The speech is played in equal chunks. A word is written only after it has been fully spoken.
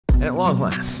And at long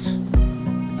last,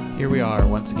 here we are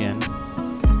once again,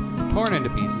 torn into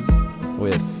pieces.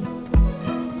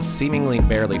 With seemingly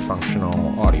barely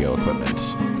functional audio equipment,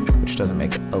 which doesn't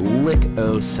make a lick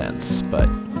o' sense, but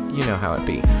you know how it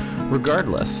be.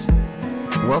 Regardless,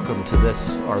 welcome to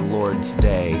this, our Lord's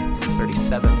Day,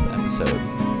 37th episode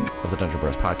of the Dungeon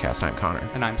Bros podcast. I'm Connor.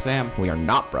 And I'm Sam. We are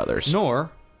not brothers.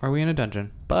 Nor are we in a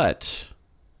dungeon. But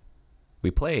we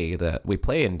play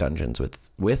in dungeons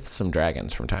with some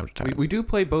dragons from time to time. We do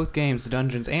play both games, the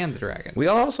Dungeons and the Dragons. We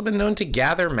also been known to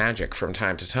gather magic from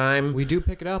time to time. We do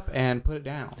pick it up and put it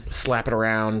down. Slap it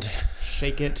around.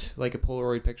 Shake it like a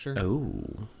Polaroid picture. Oh.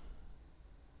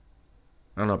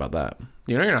 I don't know about that.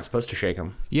 You know you're not supposed to shake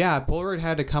them. Yeah, Polaroid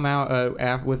had to come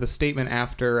out with a statement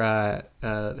after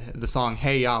the song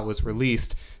Hey Ya was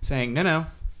released, saying, no,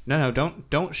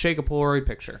 don't shake a Polaroid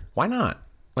picture. Why not?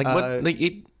 Like, what? Like,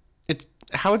 it's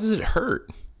how does it hurt?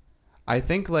 I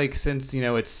think, like, since,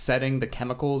 it's setting the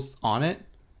chemicals on it,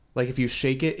 like, if you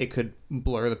shake it, it could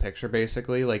blur the picture,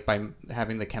 basically, like, by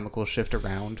having the chemicals shift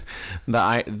around.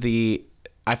 I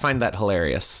find that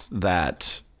hilarious,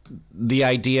 that the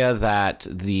idea that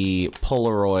the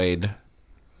Polaroid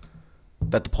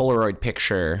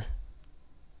picture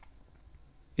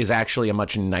is actually a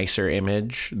much nicer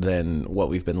image than what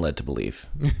we've been led to believe.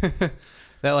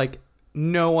 That, like,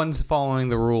 no one's following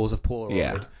the rules of Polaroid.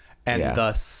 Yeah. And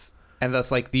thus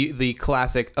like the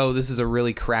classic, oh, this is a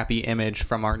really crappy image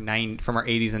from our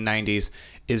 80s and 90s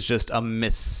is just a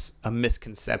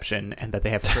misconception, and that they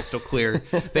have crystal clear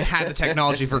they had the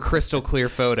technology for crystal clear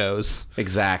photos.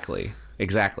 Exactly.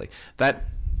 That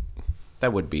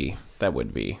would be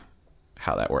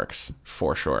how that works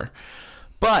for sure.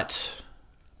 But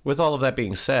with all of that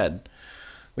being said,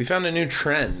 we found a new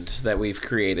trend that we've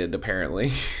created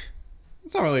apparently.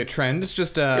 It's not really a trend. It's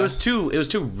just it was two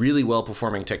really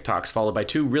well-performing TikToks followed by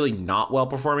two really not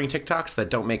well-performing TikToks that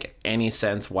don't make any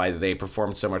sense why they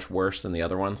performed so much worse than the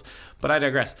other ones. But I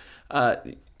digress.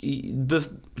 The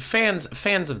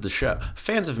fans of the show,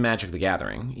 fans of Magic the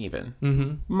Gathering, even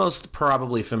most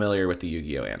probably familiar with the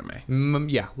Yu-Gi-Oh anime.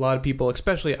 Yeah, a lot of people,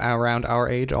 especially around our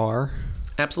age, are.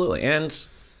 Absolutely, and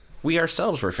we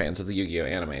ourselves were fans of the Yu-Gi-Oh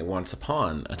anime once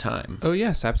upon a time. Oh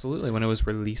yes, absolutely. When it was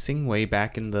releasing way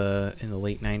back in the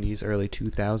late 90s, early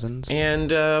 2000s.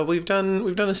 And we've done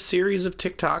a series of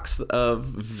TikToks of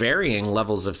varying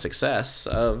levels of success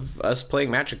of us playing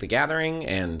Magic the Gathering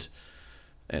and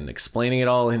explaining it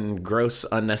all in gross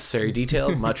unnecessary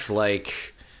detail, much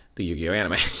like the Yu-Gi-Oh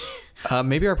anime.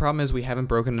 Maybe our problem is we haven't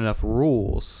broken enough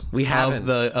rules. We haven't.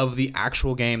 Of the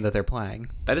actual game that they're playing.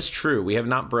 That is true. We have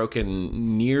not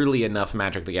broken nearly enough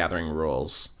Magic the Gathering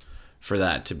rules for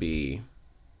that to be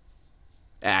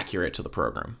accurate to the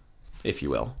program, if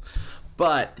you will.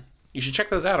 But you should check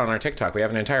those out on our TikTok. We have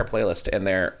an entire playlist, and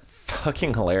they're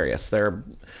fucking hilarious.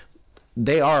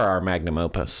 They are our magnum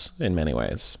opus in many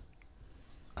ways.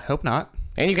 I hope not.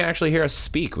 And you can actually hear us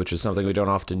speak, which is something we don't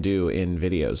often do in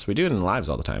videos. We do it in lives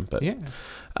all the time, but yeah.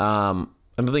 I've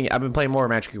been playing more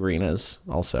Magic Arenas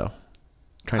also.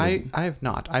 I have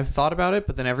not. I've thought about it,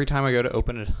 but then every time I go to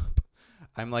open it up,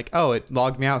 I'm like, oh, it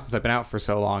logged me out since I've been out for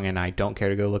so long, and I don't care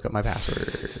to go look up my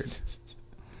password.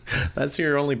 That's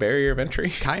your only barrier of entry?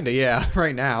 Kinda, yeah.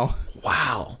 Right now.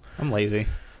 Wow. I'm lazy.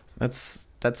 That's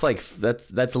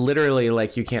literally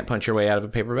like you can't punch your way out of a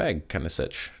paper bag kind of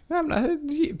sitch. I'm not.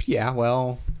 Yeah,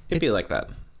 well, it'd be like that,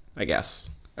 I guess.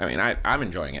 I mean, I'm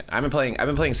enjoying it. I've been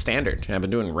playing standard, and I've been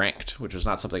doing ranked, which is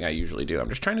not something I usually do. I'm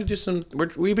just trying to do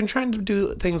we've been trying to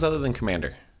do things other than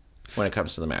commander when it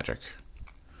comes to the Magic.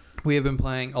 We have been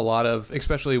playing a lot of,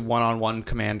 especially one-on-one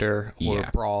commander or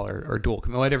brawl or dual,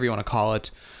 whatever you want to call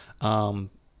it.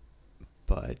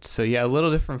 But so yeah, a little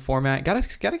different format.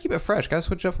 Gotta keep it fresh. Gotta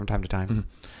switch it up from time to time. Mm-hmm.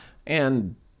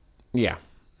 And yeah,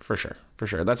 for sure.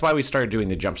 That's why we started doing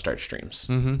the Jumpstart streams.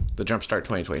 The Jumpstart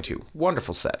 2022.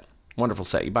 Wonderful set.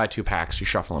 You buy 2 packs, you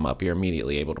shuffle them up, you're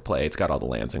immediately able to play. It's got all the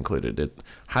lands included. It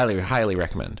highly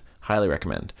recommend.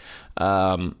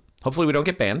 Hopefully we don't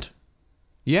get banned.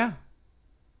 Yeah.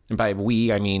 And by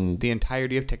we, I mean the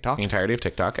entirety of TikTok.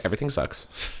 Everything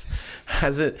sucks.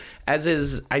 As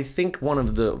is, I think, one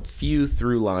of the few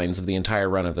through lines of the entire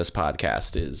run of this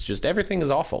podcast is just everything is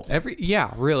awful.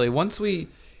 Really. Once we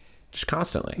just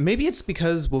constantly. Maybe it's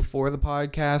because before the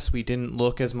podcast we didn't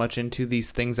look as much into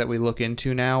these things that we look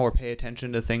into now, or pay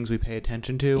attention to things we pay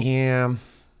attention to. Yeah.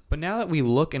 But now that we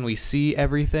look and we see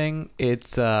everything, it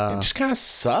just kind of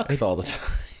sucks all the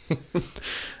time.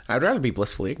 I'd rather be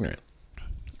blissfully ignorant.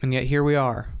 And yet here we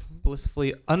are,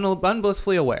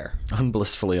 unblissfully aware.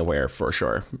 Unblissfully aware, for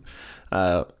sure.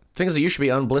 things that you should be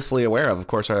unblissfully aware of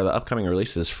course, are the upcoming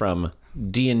releases from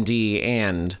D&D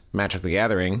and Magic the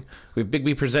Gathering. We have Big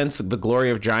B Presents The Glory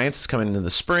of Giants coming into the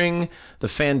spring. The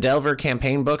Fandelver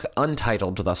campaign book,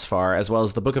 untitled thus far, as well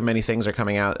as the Book of Many Things are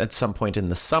coming out at some point in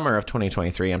the summer of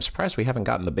 2023. I'm surprised we haven't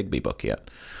gotten the Big B book yet.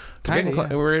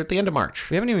 We're at the end of March.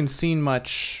 We haven't even seen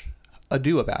much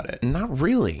ado about it. Not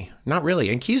really. Not really.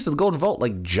 And Keys to the Golden Vault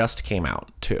like just came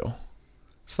out too.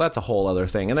 So that's a whole other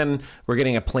thing. And then we're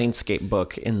getting a Planescape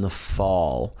book in the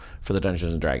fall for the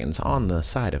Dungeons & Dragons on the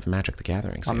side of Magic the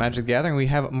Gathering. On Magic the Gathering, we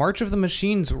have March of the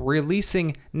Machines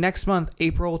releasing next month,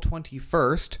 April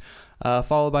 21st,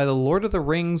 followed by the Lord of the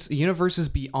Rings Universes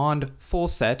Beyond full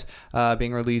set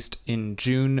being released in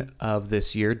June of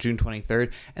this year, June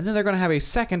 23rd. And then they're going to have a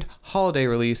second holiday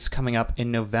release coming up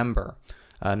in November,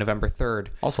 November 3rd.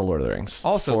 Also Lord of the Rings.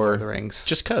 Also Lord of the Rings.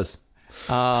 Just because.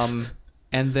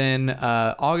 And then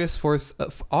August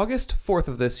 4th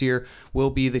of this year will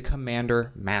be the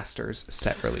Commander Masters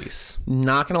set release.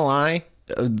 Not going to lie,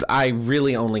 I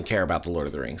really only care about the Lord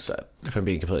of the Rings set, if I'm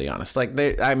being completely honest. Like,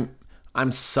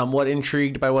 I'm somewhat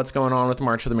intrigued by what's going on with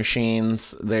March of the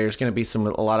Machines. There's going to be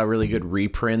a lot of really good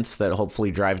reprints that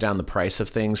hopefully drive down the price of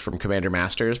things from Commander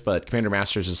Masters, but Commander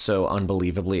Masters is so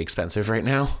unbelievably expensive right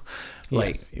now.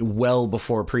 Like, well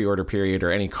before pre-order period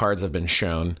or any cards have been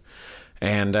shown.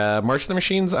 And March of the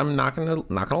Machines, I'm not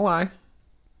gonna lie,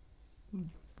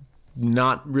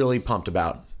 not really pumped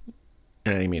about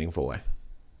in any meaningful way.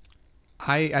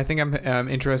 I think I'm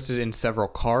interested in several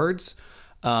cards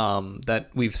that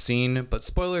we've seen, but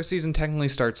spoiler season technically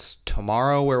starts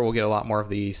tomorrow, where we'll get a lot more of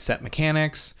the set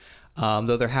mechanics.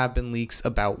 Though there have been leaks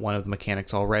about one of the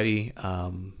mechanics already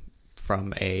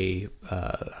from a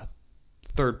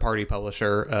third-party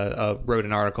publisher wrote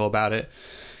an article about it.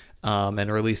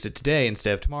 And released it today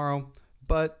instead of tomorrow.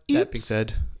 But that being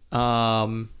said,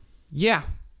 yeah.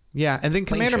 And then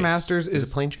Commander Masters is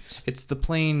it Plane Chase? It's the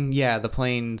plane, the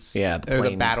planes, or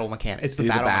the battle mechanic. It's the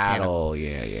battle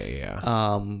mechanic.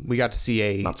 Yeah. We got to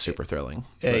see not super thrilling,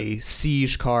 a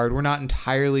siege card. We're not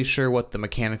entirely sure what the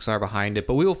mechanics are behind it,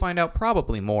 but we will find out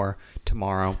probably more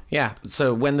tomorrow. Yeah.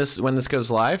 So when this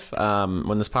goes live,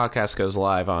 when this podcast goes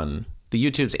live on the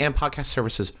YouTubes and podcast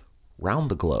services around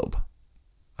the globe,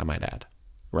 I might add,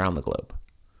 around the globe,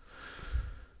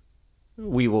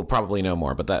 we will probably know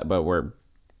more, but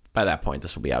by that point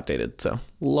this will be outdated. So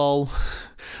lol.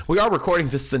 We are recording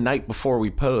this the night before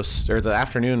we post, or the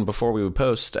afternoon before we would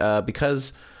post,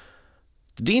 because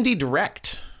the D&D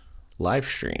Direct live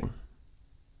stream.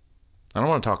 I don't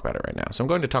want to talk about it right now, so I'm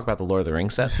going to talk about the Lord of the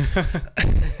Rings set.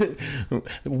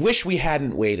 Wish we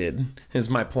hadn't waited is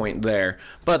my point there.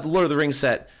 But the Lord of the Rings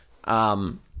set,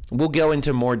 we'll go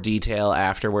into more detail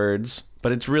afterwards,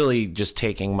 but it's really just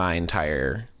taking my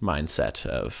entire mindset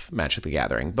of Magic the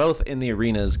Gathering, both in the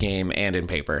Arenas game and in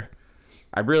paper.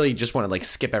 I really just want to like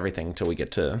skip everything until we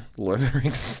get to Lord of the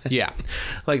Rings. Yeah.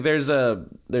 Like they're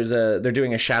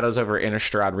doing a Shadows over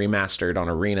Innistrad remastered on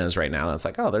Arenas right now. That's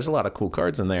like, oh, there's a lot of cool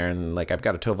cards in there. And like, I've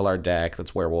got a Tovalar deck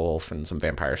that's werewolf and some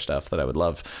vampire stuff that I would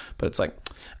love. But it's like,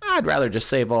 I'd rather just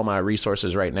save all my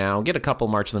resources right now, get a couple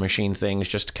March of the Machine things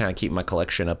just to kind of keep my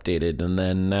collection updated, and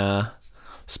then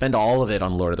spend all of it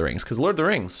on Lord of the Rings. Because Lord of the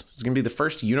Rings is going to be the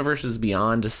first Universes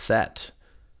Beyond set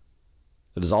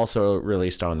that is also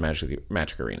released on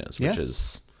Magic Arenas, which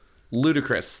is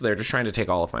ludicrous. They're just trying to take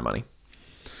all of my money.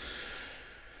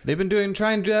 They've been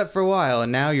trying to do that for a while, and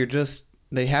now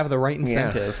they have the right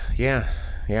incentive. Yeah.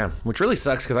 Which really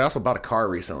sucks because I also bought a car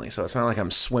recently, so it's not like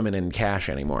I'm swimming in cash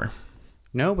anymore.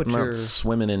 No, but I'm not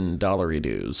swimming in dollary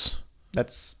dues.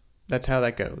 That's how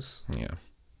that goes. Yeah.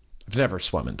 I've never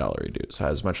swum in dollary dues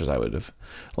as much as I would have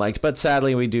liked, but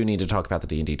sadly we do need to talk about the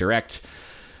D&D Direct.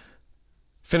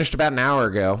 Finished about an hour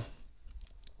ago.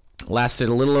 Lasted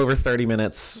a little over 30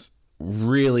 minutes.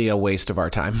 Really a waste of our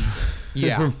time.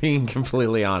 Yeah. If we're being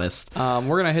completely honest. We're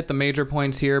going to hit the major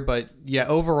points here, but yeah,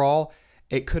 overall,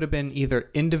 it could have been either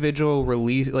individual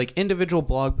release, like individual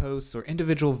blog posts or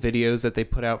individual videos that they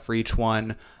put out for each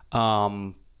one,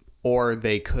 or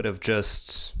they could have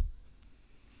just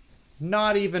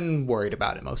not even worried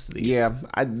about it most of these. Yeah,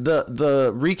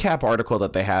 the recap article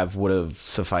that they have would have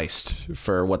sufficed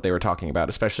for what they were talking about,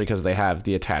 especially because they have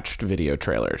the attached video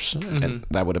trailers, and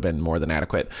that would have been more than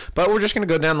adequate. But we're just going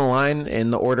to go down the line in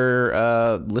the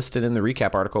order listed in the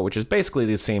recap article, which is basically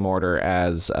the same order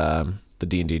as the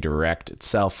D&D Direct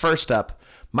itself. First up,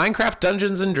 Minecraft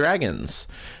Dungeons & Dragons.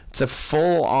 It's a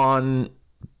full-on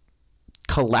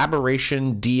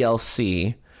collaboration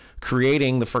DLC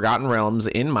creating the Forgotten Realms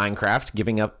in Minecraft,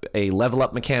 giving up a level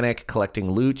up mechanic,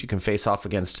 collecting loot. You can face off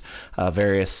against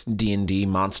various D&D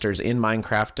monsters in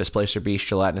Minecraft, Displacer Beasts,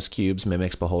 gelatinous cubes,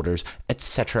 mimics, beholders,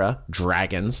 etc.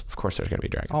 Dragons. Of course, there's going to be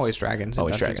dragons. Always dragons.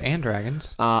 Always dragons. And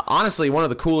dragons. Honestly, one of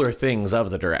the cooler things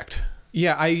of the Direct.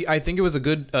 Yeah, I think it was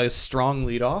a strong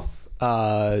lead off,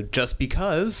 just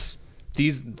because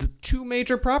the two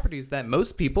major properties that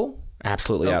most people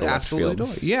absolutely out of left field.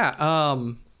 Adore. Yeah,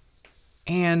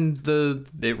 and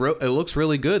it looks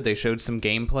really good. They showed some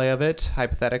gameplay of it,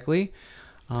 hypothetically,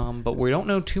 but we don't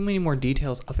know too many more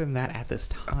details other than that at this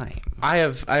time. I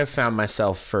have found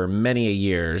myself for many a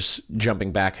years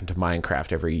jumping back into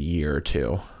Minecraft every year or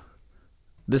two.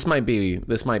 This might be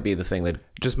the thing that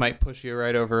just might push you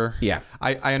right over. Yeah,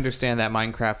 I understand that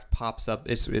Minecraft pops up.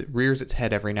 It rears its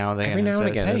head every now and then. Every now and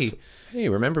again. Hey,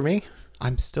 remember me?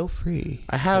 I'm still free.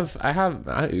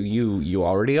 You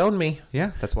already own me.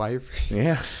 Yeah, that's why you're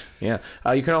free. Yeah.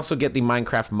 You can also get the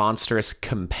Minecraft Monstrous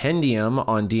Compendium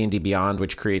on D&D Beyond,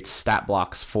 which creates stat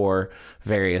blocks for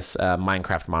various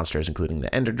Minecraft monsters, including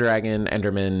the Ender Dragon,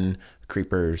 Enderman,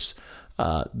 Creepers,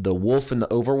 the Wolf in the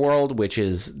Overworld, which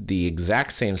is the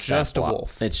exact same stat block.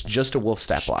 Wolf. It's just a wolf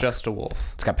stat block. Just a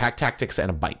wolf. It's got pack tactics and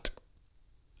a bite.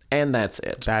 And that's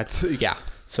it. Yeah.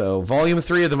 So Volume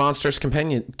 3 of the Monsters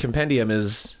Compendium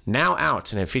is now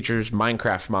out, and it features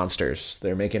Minecraft monsters.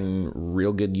 They're making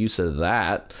real good use of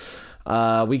that.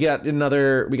 We got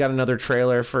another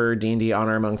trailer for D&D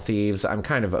Honor Among Thieves. I'm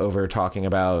kind of over talking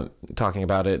about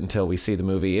it until we see the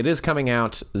movie. It is coming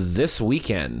out this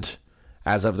weekend.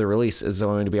 As of the release, is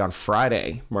going to be on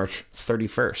Friday, March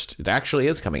 31st. It actually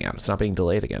is coming out. It's not being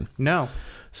delayed again. No.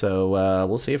 So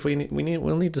we'll see if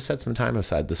we'll need to set some time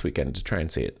aside this weekend to try and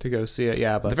see it. To go see it,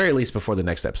 yeah. But at the very least before the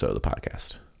next episode of the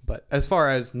podcast. But as far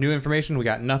as new information, we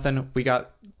got nothing. We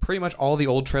got pretty much all the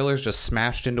old trailers just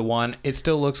smashed into one. It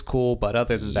still looks cool, but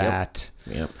other than that...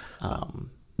 Yep.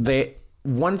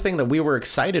 One thing that we were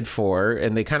excited for,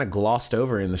 and they kind of glossed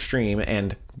over in the stream,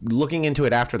 and looking into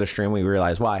it after the stream, we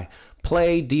realized why.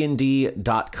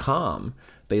 PlayDND.com.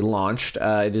 They launched.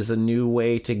 It is a new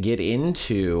way to get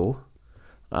into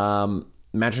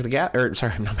Magic the Gathering.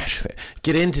 Sorry, not Magic the Gathering.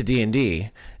 Get into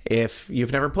D&D if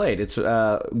you've never played. It's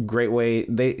a great way.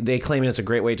 They claim it's a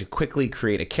great way to quickly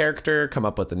create a character, come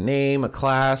up with a name, a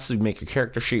class, make your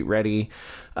character sheet ready.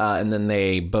 And then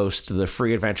they boast the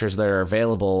free adventures that are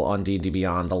available on D&D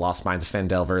Beyond, the Lost Mines of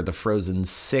Phandelver, the Frozen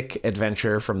Sick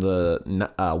adventure from the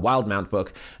Wildmount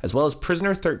book, as well as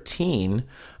Prisoner 13,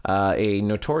 a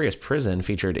notorious prison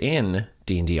featured in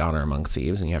D&D Honor Among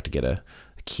Thieves, and you have to get a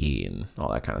key and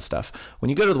all that kind of stuff. When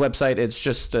you go to the website, it's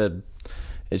just a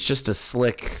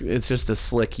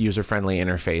slick user-friendly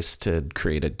interface to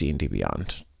create a D&D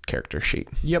Beyond character sheet.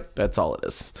 Yep, that's all it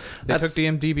is. They took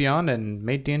D&D Beyond and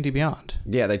made D&D Beyond.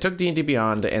 Yeah, they took D&D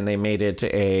Beyond and they made it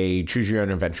a choose your own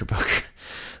adventure book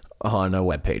on a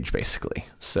webpage, basically.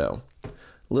 So a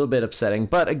little bit upsetting,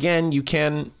 but again, you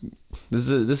can.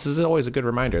 This is always a good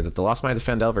reminder that the Lost Mines of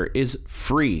Phandelver is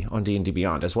free on D&D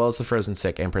Beyond, as well as the Frozen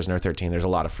Sick and Prisoner 13. There's a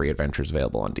lot of free adventures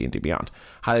available on D&D Beyond.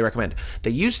 Highly recommend.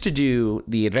 They used to do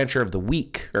the Adventure of the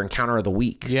Week or Encounter of the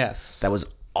Week. Yes, that was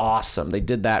awesome. They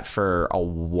did that for a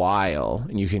while,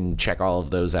 and you can check all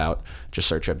of those out. Just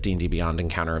search up D&D Beyond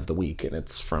Encounter of the Week, and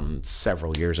it's from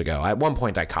several years ago. At one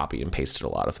point, I copied and pasted a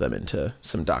lot of them into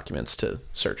some documents to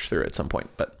search through at some point,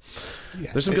 but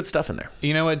there's some good stuff in there.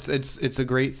 You know, it's a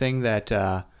great thing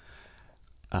that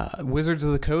Wizards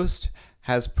of the Coast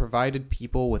has provided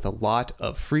people with a lot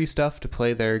of free stuff to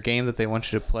play their game that they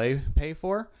want you to pay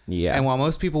for. Yeah. And while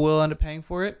most people will end up paying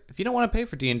for it, if you don't want to pay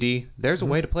for D&D, there's a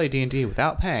way to play D&D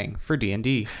without paying for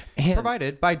D&D.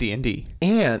 Provided by D&D.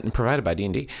 And provided by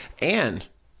D&D. And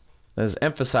as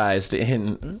emphasized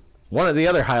in one of the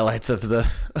other highlights of the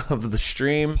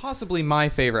stream. Possibly my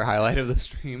favorite highlight of the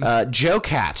stream. Joe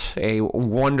Cat, a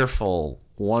wonderful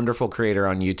creator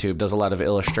on YouTube, does a lot of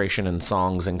illustration and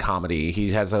songs and comedy.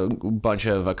 He has a bunch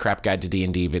of a crap guide to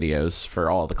D&D videos for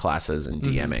all the classes and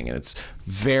DMing, and it's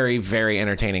very, very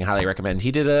entertaining. Highly recommend.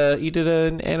 He did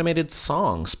an animated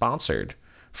song sponsored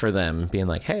for them, being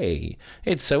like, "Hey,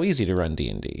 it's so easy to run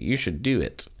D&D. You should do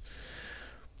it."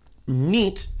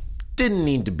 Neat. Didn't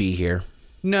need to be here.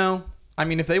 No, I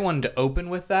mean, if they wanted to open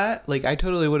with that, like, I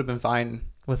totally would have been fine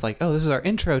with like, "Oh, this is our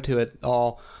intro to it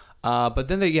all." But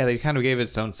then they kind of gave it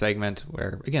its own segment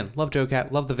where, again, love Joe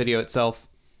Cat, love the video itself.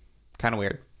 Kind of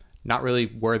weird. Not really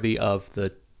worthy of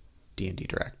the D&D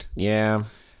Direct. Yeah.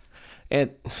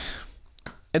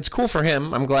 It's cool for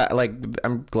him. I'm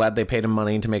glad they paid him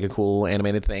money to make a cool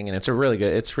animated thing, and it's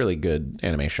really good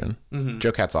animation.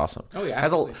 Joe Cat's awesome. Oh yeah.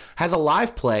 Has a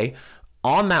live play.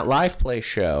 On that live play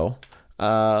show,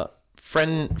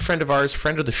 Friend of ours,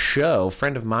 friend of the show,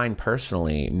 friend of mine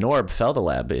personally, Norb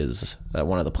Feldeleb is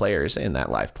one of the players in that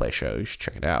live play show. You should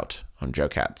check it out on Joe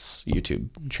Cat's YouTube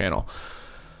channel.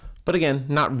 But again,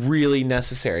 not really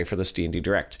necessary for this D&D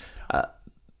Direct.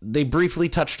 They briefly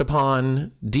touched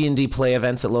upon D&D play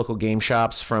events at local game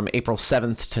shops from April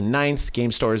 7th to 9th.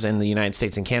 Game stores in the United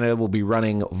States and Canada will be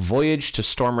running Voyage to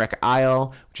Stormwreck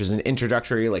Isle, which is an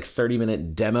introductory, like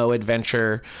 30-minute demo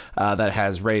adventure that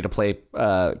has ready-to-play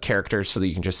characters so that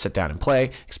you can just sit down and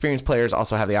play. Experienced players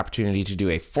also have the opportunity to do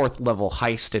a 4th-level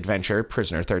heist adventure,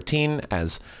 Prisoner 13,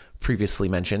 as previously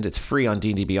mentioned. It's free on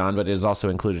D&D Beyond, but it is also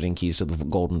included in Keys to the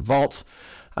Golden Vault.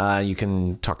 You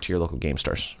can talk to your local game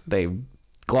stores. They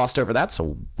glossed over that,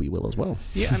 so we will as well.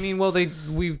 Yeah, I mean, well,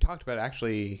 we've talked about it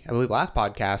actually, I believe, last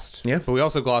podcast. Yeah. But we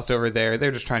also glossed over there.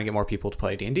 They're just trying to get more people to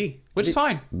play D&D, which is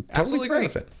fine. Absolutely fine great.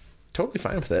 with it. Totally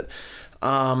fine with it.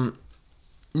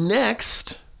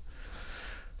 Next,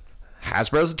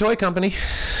 Hasbro's a toy company.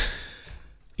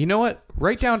 You know what?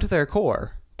 Right down to their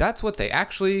core, that's what they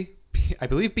actually, I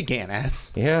believe, began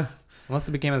as. Yeah. Unless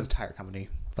it began as a tire company.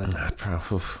 But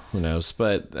who knows?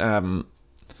 But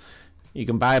you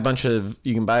can buy a bunch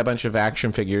of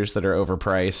action figures that are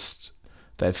overpriced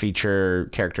that feature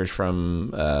characters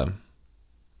from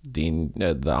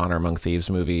the Honor Among Thieves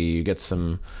movie. You get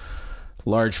some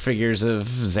large figures of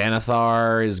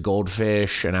Xanathar, his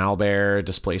goldfish, an owlbear,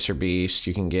 Displacer Beast.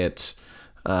 You can get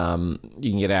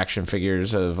action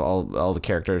figures of all the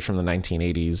characters from the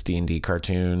 1980s D&D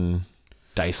cartoon,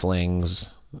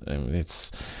 Dicelings. I mean,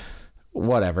 it's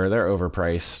whatever. They're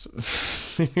overpriced.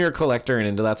 If you're a collector and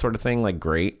into that sort of thing, like,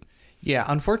 great. Yeah,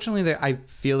 unfortunately, I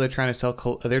feel they're trying to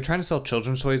sell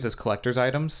children's toys as collector's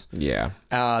items. Yeah.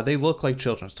 They look like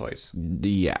children's toys.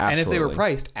 Yeah, absolutely. And if they were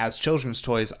priced as children's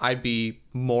toys, I'd be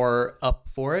more up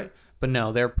for it. But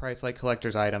no, they're priced like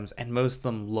collector's items, and most of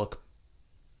them look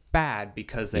bad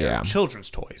because they are children's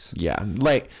toys. Yeah,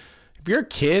 like, if you're a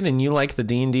kid and you like the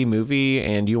D&D movie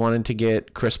and you wanted to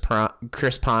get Chris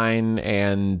Pine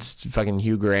and fucking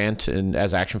Hugh Grant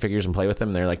as action figures and play with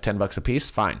them, they're like $10 a piece,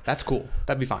 fine. That's cool.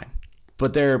 That'd be fine.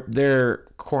 But they're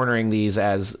cornering these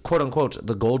as, quote unquote,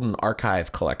 the Golden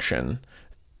Archive Collection,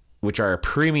 which are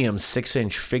premium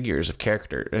 6-inch figures of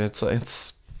character. And it's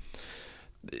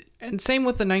and same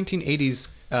with the 1980s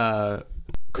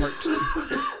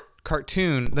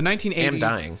cartoon, the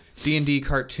 1980s D&D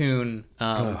cartoon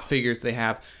figures they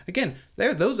have. Again,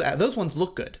 those ones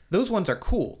look good. Those ones are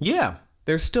cool. Yeah.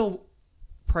 They're still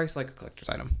priced like a collector's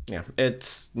item. Yeah,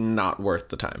 it's not worth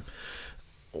the time.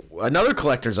 Another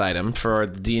collector's item for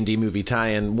the D&D movie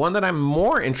tie-in, one that I'm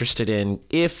more interested in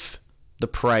if the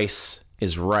price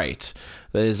is right.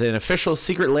 That is an official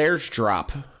Secret Lairs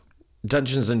drop.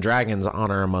 Dungeons & Dragons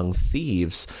Honor Among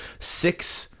Thieves.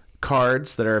 6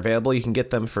 cards that are available. You can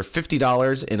get them for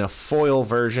 $50 in a foil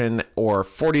version or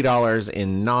 $40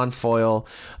 in non-foil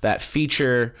that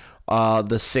feature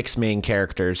the 6 main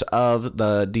characters of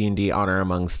the D&D Honor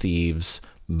Among Thieves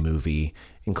movie,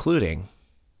 including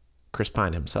Chris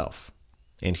Pine himself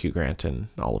and Hugh Grant and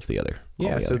all of the other.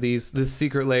 Yeah, so this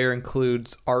secret layer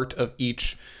includes art of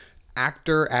each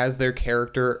actor as their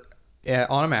character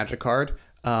on a magic card.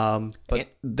 But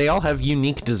they all have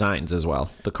unique designs as well.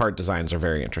 The card designs are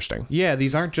very interesting. Yeah,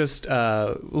 these aren't just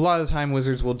a lot of the time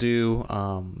Wizards will do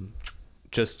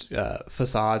just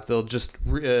facades. They'll just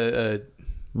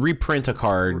reprint a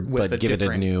card but give it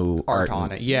a new art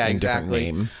on it. Yeah, exactly.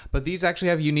 Name. But these actually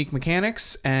have unique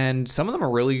mechanics, and some of them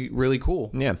are really, really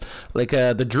cool. Yeah, like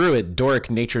the Druid, Doric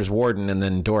Nature's Warden, and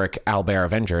then Doric Owlbear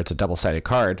Avenger. It's a double-sided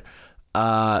card.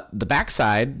 The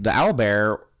backside, the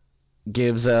Owlbear,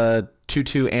 gives a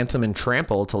 2/2 Anthem and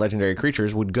Trample to legendary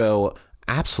creatures, would go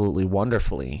absolutely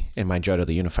wonderfully in my Jodo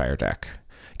the Unifier deck,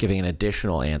 giving an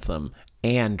additional Anthem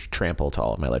and Trample to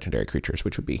all of my legendary creatures,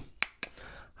 which would be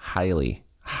highly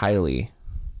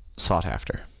sought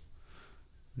after.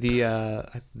 There's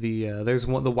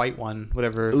the white one,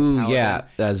 whatever. Ooh, Paladin. Yeah,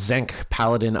 Zenk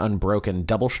Paladin Unbroken.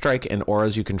 Double strike and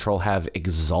auras you control have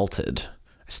Exalted.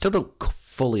 I still don't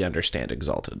fully understand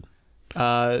Exalted.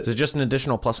 Is it just an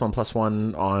additional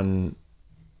 +1/+1 on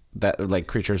that, like,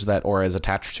 creatures that aura is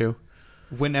attached to?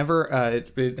 Whenever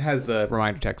it has the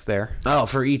reminder text there. Oh,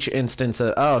 for each instance.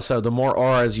 So the more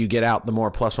auras you get out, the more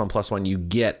 +1/+1 you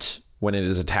get when it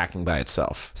is attacking by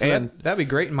itself. So and that'd be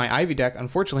great in my Ivy deck.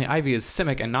 Unfortunately, Ivy is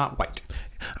Simic and not white.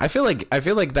 I feel like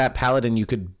that Paladin, you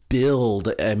could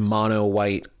build a mono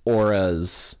white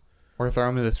auras, or throw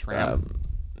him into SRAM.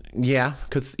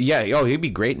 He'd be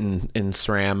great in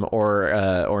SRAM or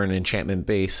an enchantment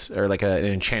base, or like an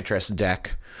enchantress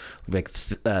deck, like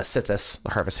Sithis, the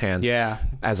Harvest Hand. Yeah,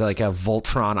 as like a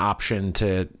Voltron option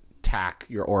to tack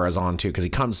your auras onto, because he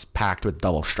comes packed with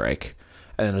double strike.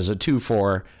 And then there's a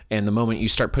 2/4, and the moment you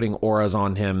start putting auras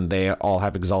on him, they all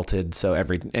have exalted. So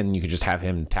and you can just have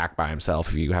him tack by himself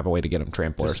if you have a way to get him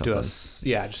trample or something.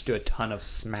 Just do a ton of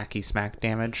smack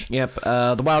damage. Yep.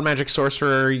 The wild magic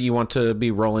sorcerer, you want to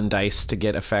be rolling dice to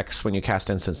get effects when you cast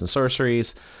instants and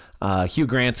sorceries. Hugh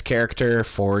Grant's character,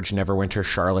 Forge, Neverwinter,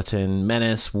 Charlatan,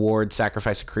 Menace, Ward,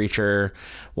 Sacrifice a creature,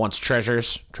 wants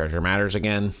treasures. Treasure matters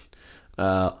again.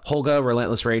 Holga,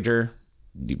 Relentless Rager,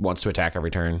 wants to attack every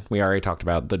turn. We already talked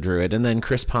about the Druid. And then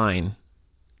Chris Pine,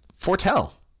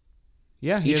 Foretell.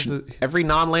 Yeah, every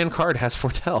non-land card has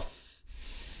Foretell.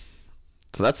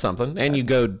 So that's something. And you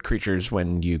goad creatures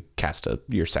when you cast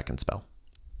your second spell.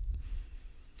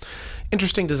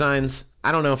 Interesting designs.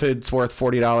 I don't know if it's worth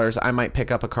 $40. I might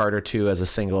pick up a card or two as a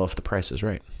single if the price is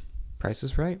right. Price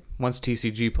is right. Once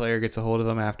TCG Player gets a hold of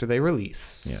them after they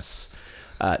release. Yes.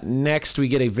 Next, we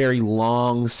get a very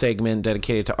long segment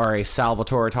dedicated to R.A.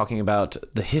 Salvatore talking about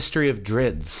the history of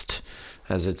Drizzt,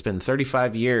 as it's been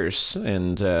 35 years.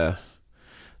 And the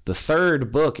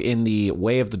third book in the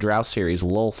Way of the Drow series,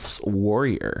 Lolth's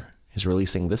Warrior, is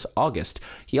releasing this August.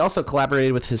 He also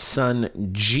collaborated with his son,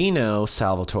 Gino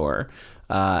Salvatore,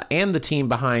 and the team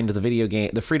behind the video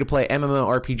game, the free-to-play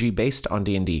MMORPG based on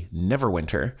D&D,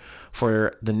 Neverwinter,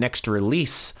 for the next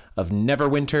release of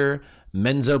Neverwinter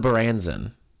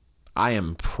Menzoberranzan. I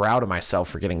am proud of myself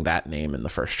for getting that name in the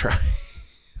first try.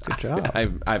 Good job.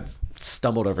 I've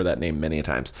stumbled over that name many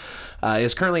times. It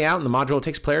is currently out, and the module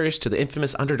takes players to the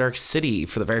infamous Underdark City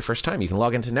for the very first time. You can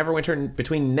log into Neverwinter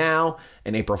between now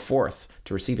and April 4th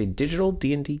to receive a digital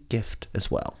D&D gift as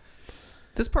well.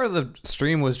 This part of the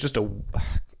stream was just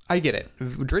I get it.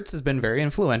 Drizzt has been very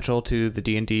influential to the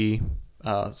D&D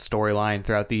storyline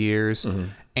throughout the years. Mm-hmm.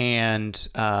 And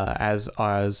as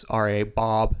R.A.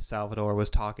 Bob Salvatore was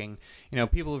talking,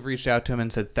 people have reached out to him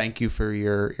and said, thank you for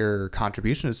your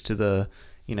contributions to the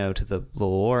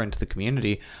lore and to the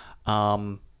community.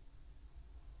 But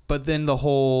then the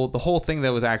whole thing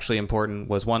that was actually important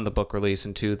was, one, the book release,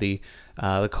 and two, the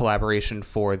collaboration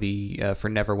for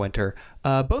Neverwinter.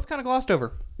 Both kind of glossed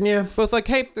over. Yeah. Both like,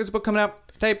 hey, there's a book coming out.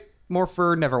 Hey, more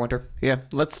for Neverwinter. Yeah.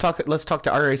 Let's talk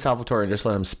to R.A. Salvatore and just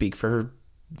let him speak for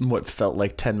what felt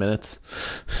like 10 minutes.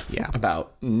 Yeah.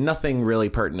 About nothing really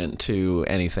pertinent to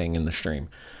anything in the stream.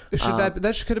 That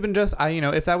could have been just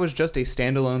if that was just a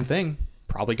standalone thing,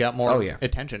 probably got more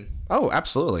attention. Oh,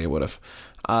 absolutely, it would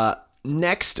have.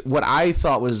 Next, what I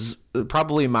thought was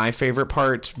probably my favorite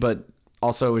part, but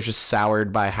also was just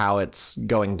soured by how it's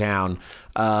going down.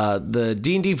 The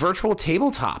D&D virtual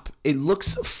tabletop. It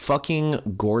looks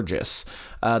fucking gorgeous.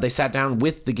 They sat down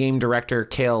with the game director,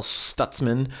 Cale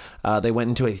Stutzman. They went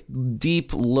into a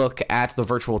deep look at the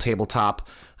virtual tabletop.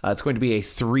 It's going to be a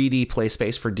 3D play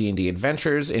space for D&D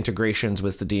adventures, integrations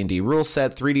with the D&D rule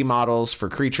set, 3D models for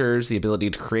creatures, the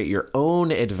ability to create your own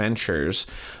adventures,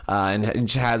 and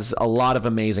it has a lot of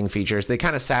amazing features. They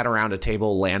kind of sat around a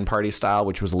table LAN party style,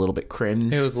 which was a little bit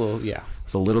cringe. It was a little, yeah.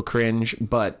 It's a little cringe,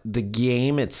 but the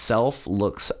game itself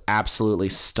looks absolutely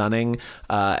stunning.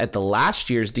 At the last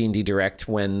year's D&D Direct,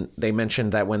 when they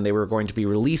mentioned that when they were going to be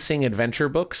releasing adventure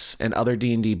books and other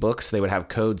D&D books, they would have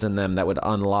codes in them that would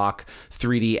unlock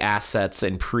 3D assets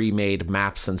and pre-made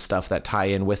maps and stuff that tie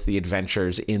in with the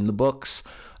adventures in the books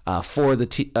for the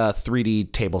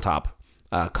 3D tabletop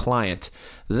client.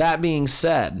 That being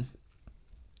said,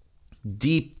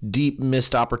 deep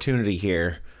missed opportunity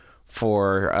here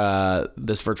for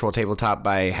this virtual tabletop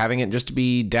by having it just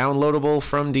be downloadable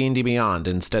from D&D Beyond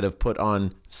instead of put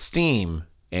on Steam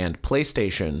and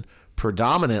PlayStation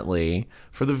predominantly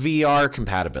for the VR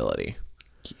compatibility.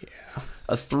 Yeah.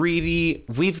 A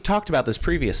 3D, we've talked about this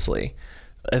previously,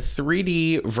 a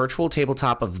 3D virtual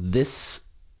tabletop of this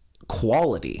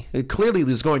quality. Clearly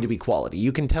there's going to be quality.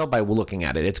 You can tell by looking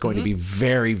at it. It's going to be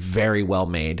very, very well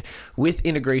made with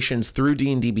integrations through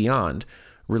D&D Beyond.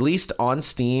 Released on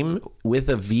Steam with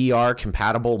a VR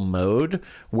compatible mode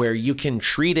where you can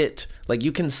treat it like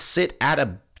you can sit at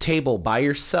a table by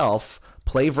yourself,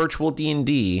 play virtual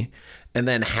D&D, and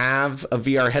then have a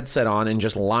VR headset on and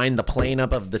just line the plane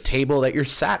up of the table that you're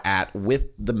sat at with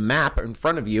the map in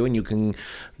front of you, and you can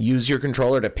use your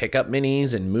controller to pick up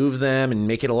minis and move them and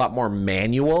make it a lot more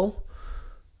manual.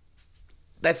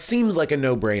 That seems like a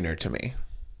no-brainer to me.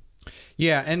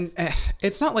 Yeah, and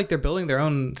it's not like they're building their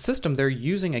own system. They're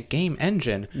using a game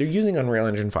engine. They're using Unreal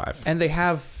Engine 5. And they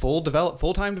have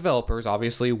full-time developers,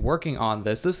 obviously, working on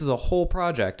this. This is a whole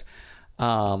project.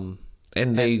 And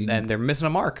they're missing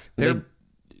a mark.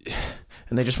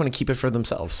 and they just want to keep it for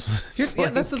themselves.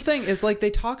 That's the thing. Is like they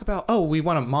talk about, oh, we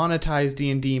want to monetize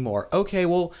D&D more. Okay,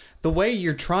 well, the way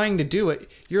you're trying to do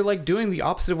it, you're like doing the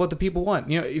opposite of what the people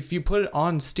want. You know, if you put it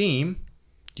on Steam,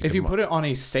 if you put it on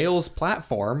a sales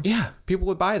platform, people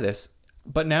would buy this.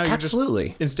 But now you're just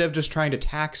instead of just trying to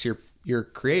tax your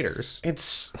creators,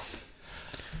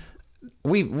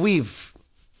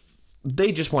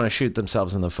 they just want to shoot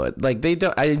themselves in the foot. Like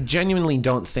I genuinely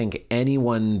don't think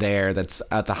anyone there that's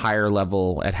at the higher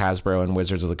level at Hasbro and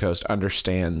Wizards of the Coast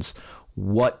understands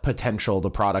what potential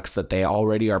the products that they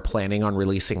already are planning on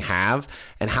releasing have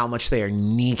and how much they are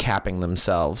kneecapping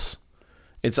themselves.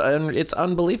 It's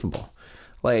unbelievable.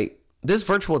 Like, this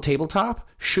virtual tabletop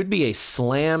should be a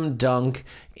slam dunk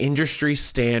industry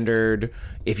standard.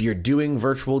 If you're doing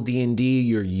virtual D&D,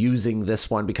 you're using this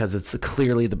one because it's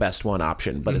clearly the best one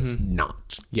option, but it's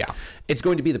not. Yeah. It's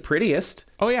going to be the prettiest.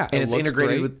 Oh yeah. And it's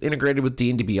integrated with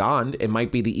D&D Beyond. It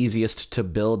might be the easiest to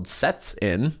build sets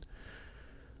in,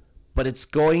 but it's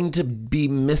going to be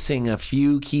missing a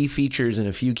few key features and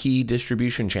a few key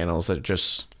distribution channels that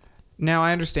just... Now,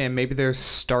 I understand maybe they're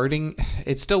starting...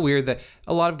 It's still weird that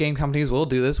a lot of game companies will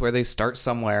do this where they start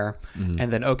somewhere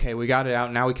and then, okay, we got it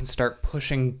out. Now we can start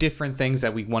pushing different things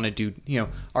that we want to do, you know,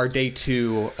 our day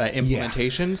 2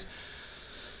 implementations. Yeah.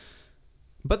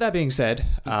 But that being said...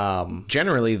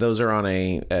 generally, those are on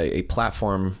a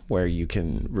platform where you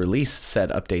can release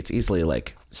said updates easily,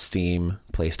 like Steam,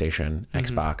 PlayStation,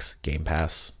 Xbox, Game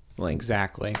Pass. Like,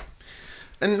 exactly.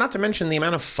 And not to mention the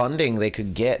amount of funding they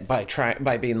could get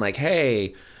by being like,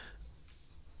 hey,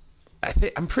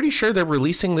 I'm pretty sure they're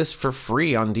releasing this for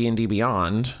free on D&D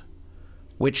Beyond,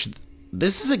 which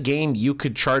this is a game you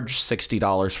could charge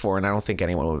 $60 for, and I don't think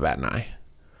anyone would bat an eye.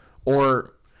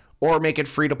 Or make it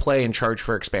free to play and charge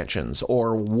for expansions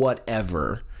or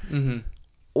whatever.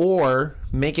 Or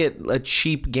make it a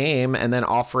cheap game and then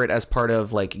offer it as part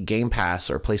of like Game Pass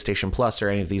or PlayStation Plus or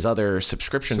any of these other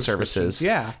subscription services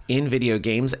in video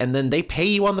games, and then they pay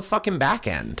you on the fucking back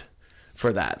end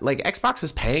for that. Like, Xbox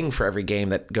is paying for every game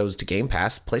that goes to Game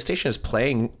Pass. PlayStation is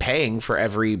paying for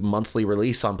every monthly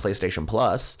release on PlayStation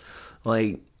Plus.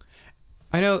 Like,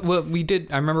 I know, well,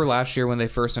 I remember last year when they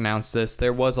first announced this,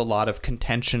 there was a lot of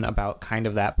contention about kind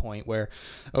of that point where,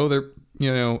 oh, they're,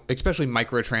 you know, especially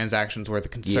microtransactions were the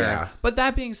concern. Yeah. But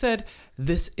that being said,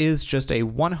 this is just a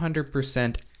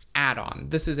 100% add-on.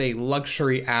 This is a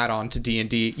luxury add-on to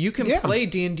D&D. You can play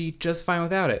D&D just fine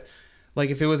without it. Like,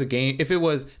 if it was a game,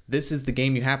 this is the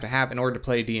game you have to have in order to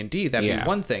play D&D, that'd be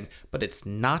one thing. But it's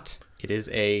not. It is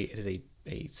a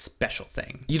special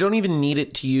thing. You don't even need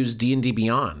it to use D&D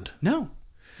Beyond. No.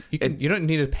 You don't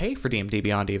need to pay for D&D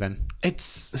Beyond even.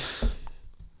 It's...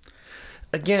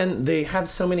 Again, they have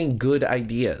so many good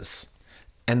ideas.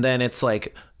 And then it's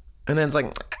like...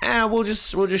 we'll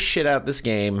just shit out this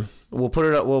game. We'll put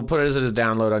it as a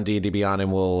download on D&D Beyond,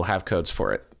 and we'll have codes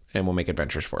for it. And we'll make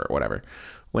adventures for it, whatever.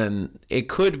 When it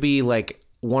could be like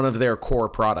one of their core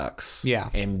products. Yeah.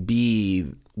 And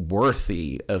be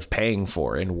worthy of paying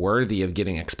for and worthy of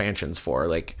getting expansions for.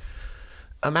 Like,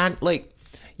 imagine, like,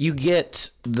 you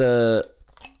get the...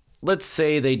 Let's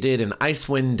say they did an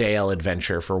Icewind Dale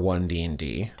adventure for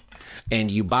 1D&D, and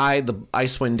you buy the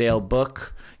Icewind Dale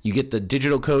book, you get the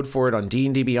digital code for it on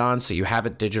D&D Beyond, so you have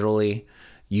it digitally.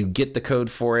 You get the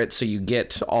code for it, so you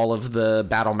get all of the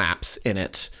battle maps in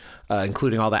it,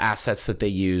 including all the assets that they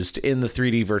used in the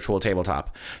 3D virtual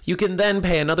tabletop. You can then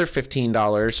pay another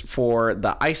 $15 for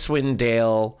the Icewind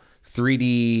Dale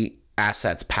 3D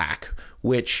assets pack,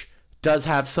 which does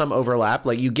have some overlap.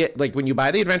 Like, you get, like, when you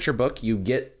buy the adventure book, you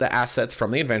get the assets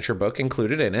from the adventure book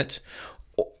included in it,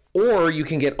 or you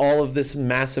can get all of this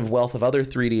massive wealth of other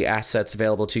 3D assets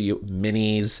available to you,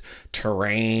 minis,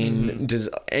 terrain,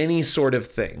 any sort of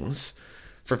things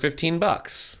for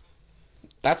 $15.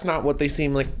 That's not what they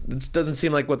seem like. This doesn't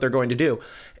seem like what they're going to do.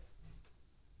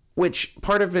 Which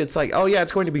part of it's like, oh yeah,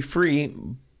 it's going to be free,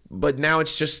 but now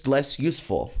it's just less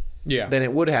useful. Than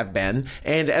it would have been.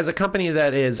 And as a company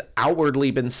that has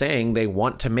outwardly been saying they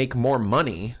want to make more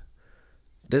money,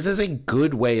 this is a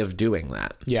good way of doing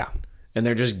that. Yeah. And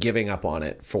they're just giving up on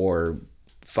it for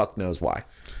fuck knows why.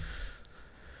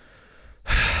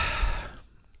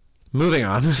 Moving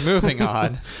on.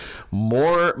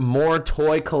 More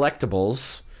toy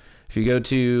collectibles. If you go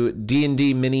to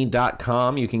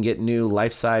dndmini.com, you can get new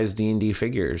life-size D&D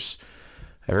figures.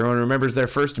 Everyone remembers their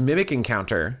first Mimic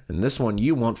encounter, and this one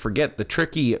you won't forget. The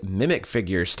tricky Mimic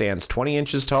figure stands 20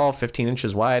 inches tall, 15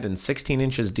 inches wide, and 16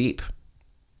 inches deep.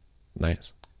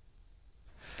 Nice.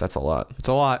 That's a lot. It's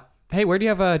a lot. Hey, where do you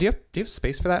have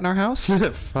space for that in our house?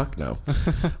 Fuck no.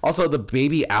 Also, the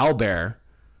baby owlbear.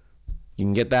 You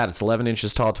can get that. It's 11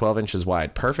 inches tall, 12 inches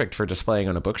wide. Perfect for displaying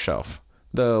on a bookshelf.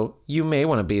 Though you may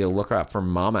want to be a lookout for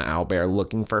Mama Owlbear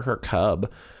looking for her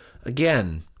cub.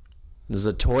 Again, this is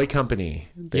a toy company.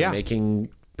 They're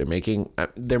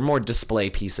more display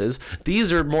pieces.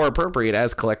 These are more appropriate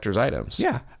as collector's items.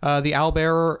 Yeah. The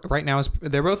Owlbear right now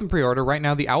they're both in pre-order. Right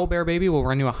now, the Owlbear baby will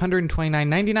run you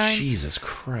 $129.99. Jesus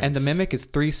Christ. And the Mimic is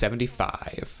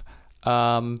 $375.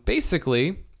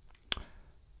 Basically,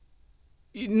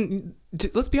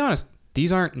 let's be honest.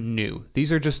 These aren't new.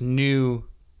 These are just new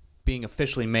being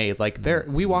officially made. Like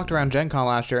we walked around Gen Con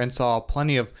last year and saw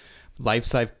plenty of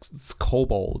life-size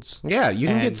kobolds. Yeah, you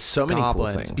can get so many cool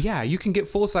things. Yeah, you can get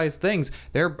full-size things.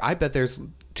 I bet there's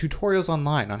tutorials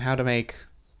online on how to make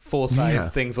full-size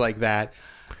things like that.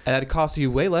 And that costs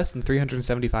you way less than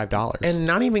 $375. And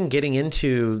not even getting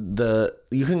into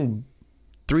you can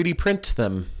 3D print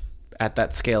them at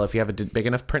that scale if you have a big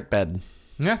enough print bed.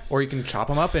 Yeah, or you can chop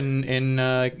them up in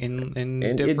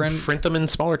different... print them in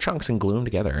smaller chunks and glue them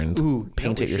together and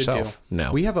paint it yourself.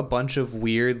 No. We have a bunch of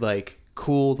weird,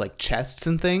 cool chests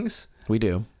and things. We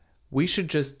do. We should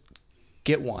just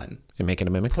get one and make it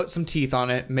a Mimic. Put some teeth on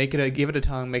it. Give it a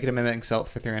tongue. Make it a Mimic. And sell it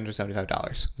for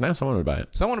 $375. Now someone would buy it.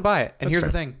 Someone would buy it. And here's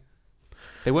the thing: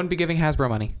 they wouldn't be giving Hasbro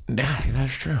money. Nah,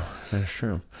 that's true. That's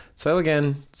true. So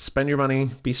again, spend your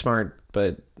money, be smart,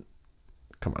 but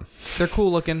come on. They're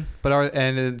cool looking, but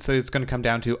so it's going to come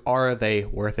down to, are they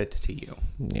worth it to you?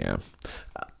 Yeah.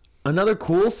 Another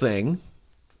cool thing.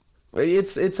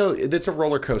 It's a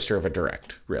roller coaster of a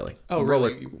direct, really. Oh,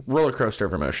 really? Roller coaster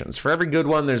of emotions. For every good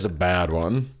one, there's a bad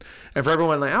one, and for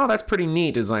everyone oh, that's pretty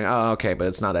neat, it's oh, okay, but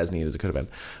it's not as neat as it could have been.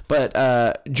 But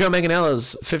Joe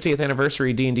Manganiello's 50th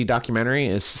anniversary D&D documentary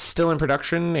is still in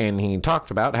production, and he talked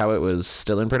about how it was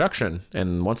still in production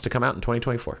and wants to come out in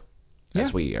 2024,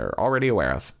 as we are already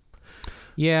aware of.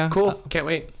 Yeah, cool. Can't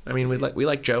wait. I mean, we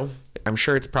like Joe. I'm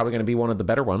sure it's probably going to be one of the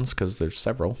better ones because there's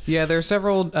several. Yeah, there are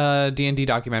several D&D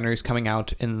documentaries coming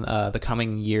out in the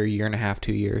coming year and a half,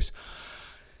 2 years.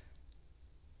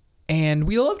 And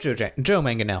we love Joe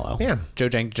Manganiello. Yeah, Joe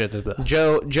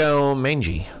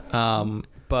Mangy.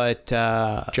 But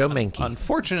Joe Mankey.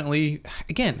 Unfortunately,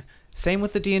 again, same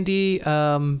with the D&D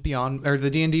Beyond, or the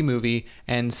D&D movie,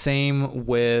 and same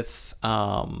with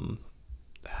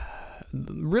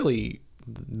really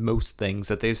most things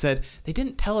that they've said. They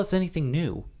didn't tell us anything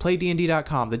new.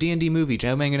 PlayDND.com, the D&D movie,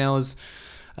 Joe Manganiello's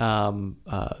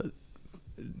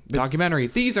documentary.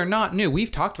 These are not new.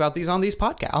 We've talked about these on this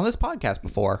podcast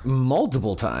before.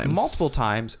 Multiple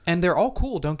times. And they're all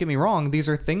cool, don't get me wrong. These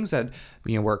are things that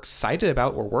we're excited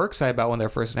about, or were excited about when they're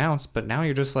first announced, but now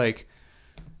you're just like,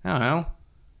 I don't know.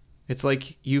 It's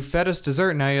like you fed us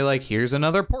dessert, now you're like, here's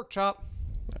another pork chop.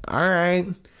 All right.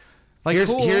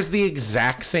 Cool. Here's the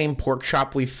exact same pork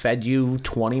chop we fed you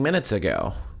 20 minutes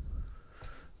ago.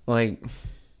 The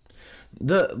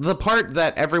part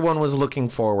that everyone was looking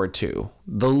forward to,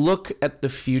 the look at the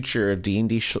future of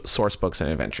D&D source books and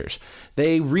adventures.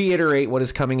 They reiterate what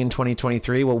is coming in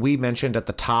 2023, what we mentioned at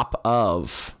the top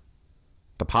of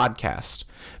the podcast.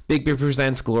 Big Bear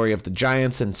presents Glory of the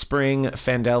Giants in spring,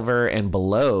 Phandelver, and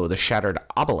Below the Shattered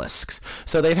Obelisks.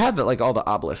 So they've had all the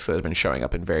obelisks that have been showing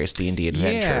up in various D&D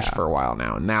adventures for a while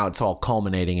now, and now it's all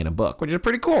culminating in a book, which is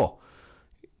pretty cool.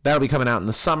 That'll be coming out in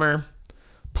the summer.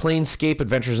 Planescape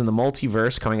Adventures in the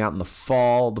Multiverse coming out in the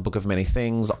fall. The Book of Many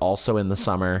Things also in the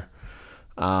summer.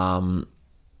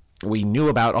 We knew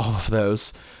about all of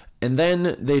those. And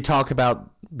then they talk about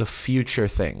the future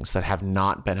things that have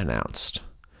not been announced.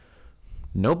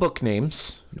 No book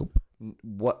names. Nope.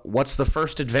 What's the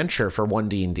first adventure for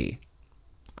 1D&D?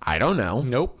 I don't know.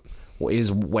 Nope. When's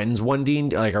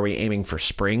 1D&D? Are we aiming for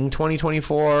spring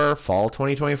 2024, fall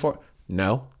 2024?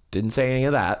 No, didn't say any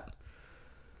of that.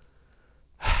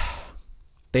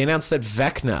 They announced that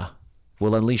Vecna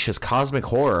will unleash his cosmic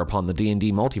horror upon the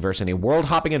D&D multiverse in a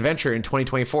world-hopping adventure in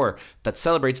 2024 that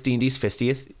celebrates D&D's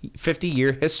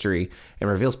 50-year history and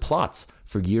reveals plots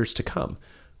for years to come.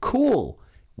 Cool.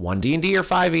 1D&D or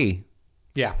 5e?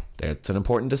 Yeah. That's an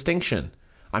important distinction.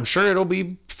 I'm sure it'll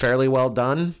be fairly well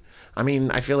done. I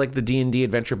mean, I feel like the D&D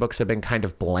adventure books have been kind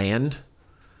of bland,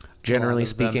 generally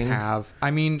speaking.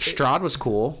 Strahd was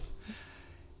cool.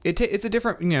 It's a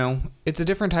different, it's a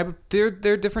different type of,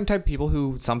 they're different type of people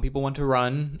who, some people want to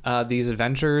run these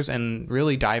adventures and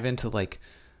really dive into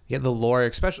the lore,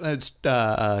 especially Curse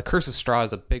of Strahd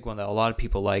is a big one that a lot of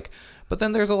people like. But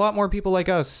then there's a lot more people like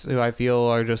us who I feel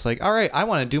are just like, all right, I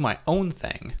want to do my own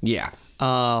thing. Yeah.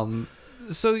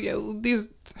 So yeah,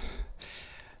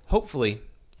 hopefully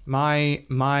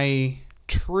my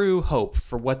true hope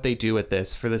for what they do with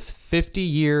this, for this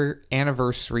 50-year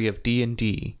anniversary of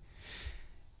D&D,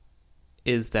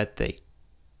 is that they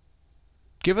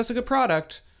give us a good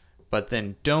product, but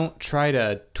then don't try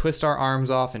to twist our arms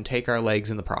off and take our legs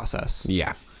in the process.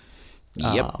 Yeah.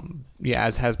 Yep.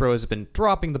 As Hasbro has been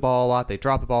dropping the ball a lot. They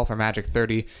dropped the ball for Magic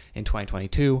 30 in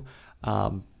 2022.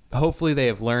 Hopefully they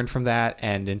have learned from that,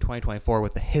 and in 2024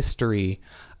 with the history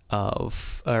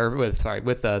of, with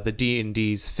the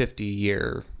D&D's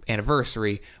 50-year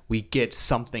anniversary, we get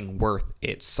something worth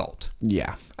its salt.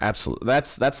 Yeah, absolutely.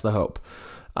 That's the hope.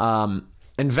 And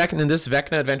this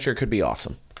Vecna adventure could be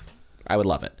awesome. I would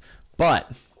love it.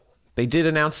 But they did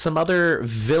announce some other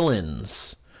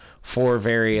villains for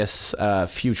various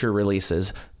future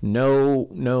releases.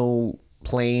 No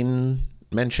plane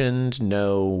mentioned,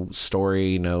 no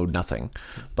story, no nothing.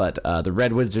 But the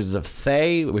Red Wizards of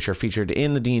Thay, which are featured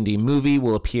in the D&D movie,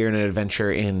 will appear in an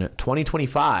adventure in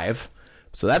 2025.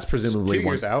 So that's presumably 2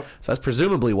 years out. So that's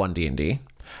presumably one D&D.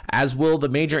 As will the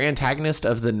major antagonist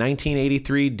of the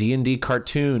 1983 D&D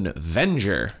cartoon,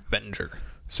 Venger.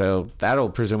 So that'll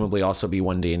presumably also be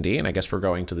one D&D, and I guess we're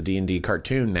going to the D&D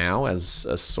cartoon now as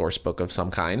a source book of some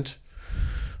kind.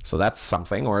 So that's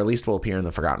something, or at least will appear in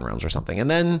the Forgotten Realms or something. And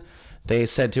then they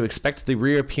said to expect the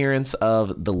reappearance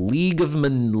of the League of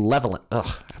Malevolence.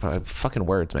 Ugh, fucking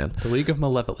words, man. The League of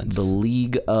Malevolence. The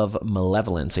League of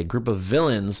Malevolence, a group of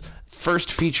villains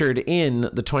first featured in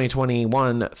the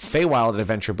 2021 Feywild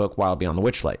adventure book, Wild Beyond the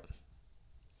Witchlight.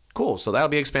 Cool. So that'll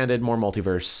be expanded, more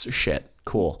multiverse shit.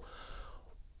 Cool.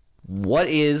 What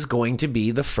is going to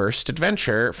be the first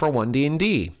adventure for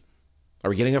 1D&D? Are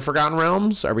we getting a Forgotten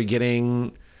Realms? Are we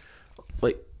getting,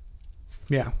 like...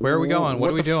 Yeah, where are we going?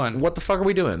 What are we doing? What the fuck are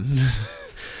we doing?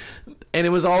 And it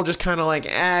was all just kind of like,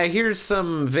 here's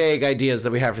some vague ideas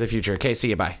that we have for the future. Okay, see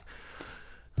you, bye.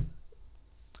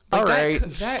 All right.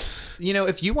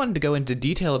 If you wanted to go into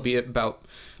detail about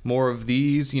more of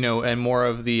these, and more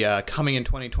of the coming in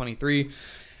 2023,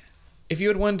 if you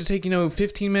had wanted to take,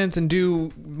 15 minutes and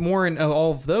do more in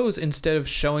all of those instead of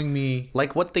showing me...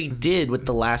 Like what they did with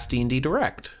the last D&D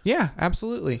Direct. Yeah,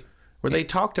 absolutely. Where they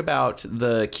talked about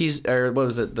the keys, or what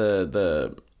was it,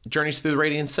 the Journeys Through the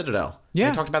Radiant Citadel. Yeah.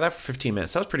 They talked about that for 15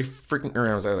 minutes. That was pretty freaking, or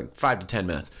it was like 5 to 10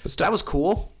 minutes. But that was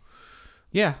cool.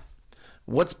 Yeah.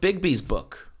 What's Bigby's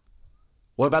book?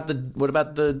 What about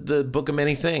the Book of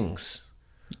Many Things?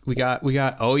 We got,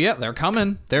 oh yeah, they're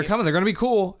coming. They're coming. They're going to be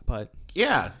cool. But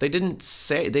yeah, they didn't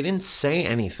say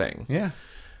anything. Yeah.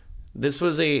 This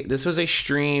was a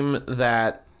stream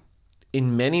that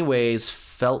in many ways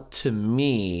felt to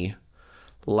me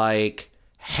like,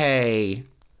 hey,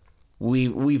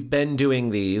 we've been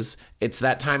doing these. It's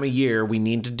that time of year. We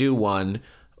need to do one.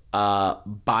 Buy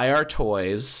our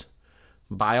toys.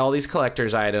 Buy all these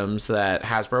collector's items that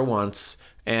Hasbro wants.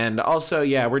 And also,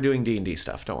 yeah, we're doing D&D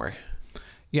stuff. Don't worry.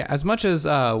 Yeah, as much as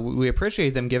we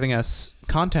appreciate them giving us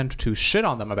content to shit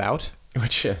on them about.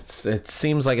 Which it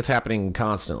seems like it's happening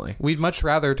constantly. We'd much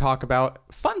rather talk about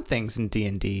fun things in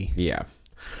D&D. Yeah.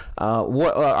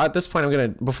 At this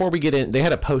point, before we get in, they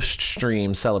had a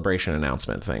post-stream celebration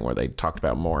announcement thing where they talked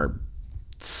about more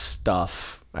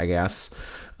stuff, I guess.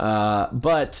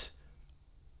 But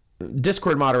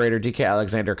Discord moderator DK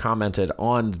Alexander commented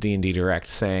on the D&D Direct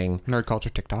saying... Nerd Culture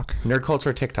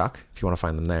TikTok, if you want to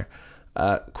find them there.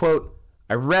 Quote,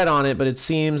 I read on it, but it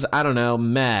seems, I don't know,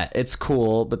 meh. It's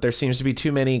cool, but there seems to be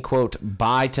too many, quote,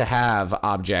 buy to have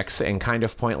objects and kind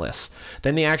of pointless.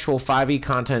 Then the actual 5e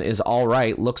content is all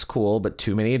right, looks cool, but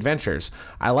too many adventures.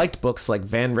 I liked books like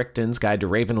Van Richten's Guide to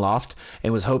Ravenloft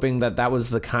and was hoping that was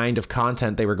the kind of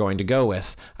content they were going to go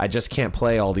with. I just can't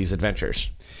play all these adventures.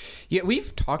 Yeah,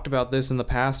 we've talked about this in the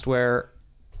past where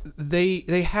they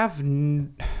have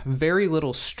very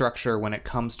little structure when it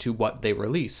comes to what they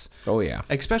release. Oh yeah,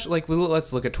 especially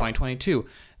let's look at 2022.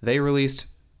 They released,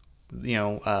 they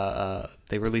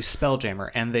released Spelljammer,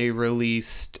 and they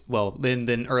released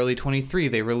then early 23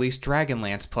 they released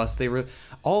Dragonlance. Plus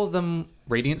all of them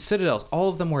Radiant Citadels. All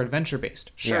of them were adventure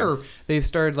based. Sure, yeah. They've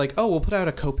started we'll put out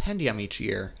a compendium each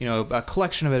year. A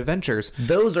collection of adventures.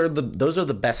 Those are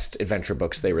the best adventure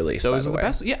books they release. Those are the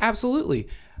best. Yeah, absolutely.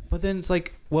 But then it's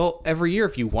like, well, every year,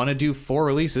 if you want to do 4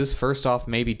 releases, first off,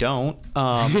 maybe don't.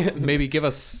 Maybe give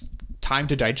us time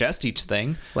to digest each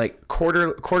thing. Like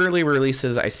quarterly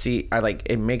releases,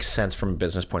 it makes sense from a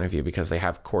business point of view because they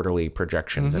have quarterly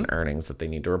projections and earnings that they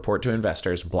need to report to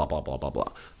investors, blah, blah, blah, blah,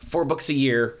 blah. 4 books a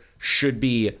year should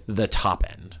be the top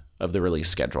end of the release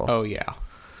schedule. Oh, yeah.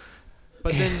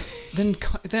 But then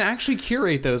actually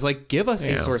curate those. Like, give us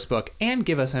a source book and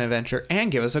give us an adventure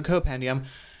and give us a compendium.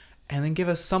 And then give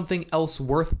us something else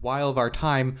worthwhile of our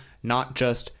time, not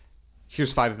just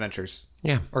here's 5 adventures.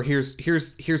 Yeah. Or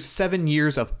here's 7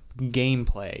 years of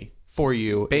gameplay for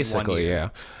you. Basically, in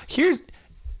 1 year.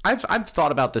 Yeah. I've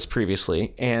thought about this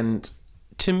previously, and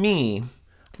to me,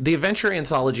 the adventure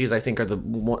anthologies, I think, are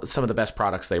some of the best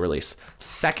products they release.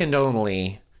 Second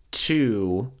only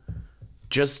to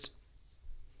just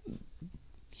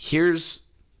here's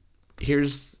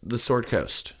the Sword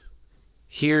Coast.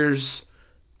 Here's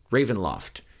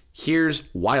Ravenloft. Here's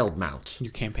Wildmount.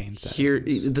 Your campaign settings. Here,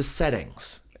 the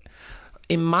settings.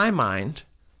 In my mind,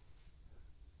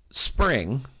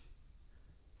 Spring,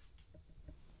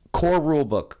 core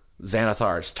rulebook,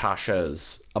 Xanathar's,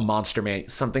 Tasha's, a Monster Man,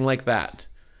 something like that.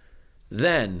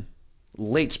 Then,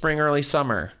 late spring, early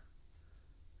summer,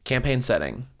 campaign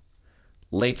setting.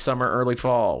 Late summer, early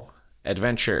fall,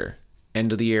 adventure,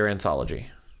 end of the year anthology.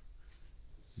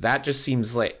 That just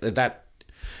seems like that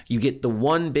you get the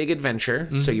one big adventure,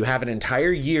 so you have an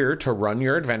entire year to run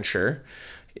your adventure,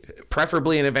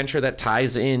 preferably an adventure that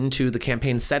ties into the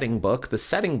campaign setting book. The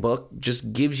setting book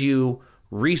just gives you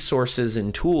resources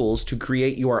and tools to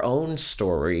create your own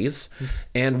stories,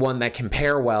 and one that can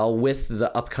pair well with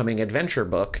the upcoming adventure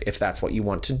book if that's what you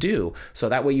want to do. So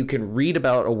that way you can read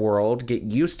about a world, get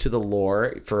used to the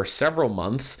lore for several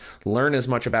months, learn as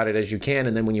much about it as you can,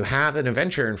 and then when you have an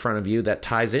adventure in front of you that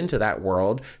ties into that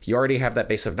world, you already have that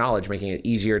base of knowledge, making it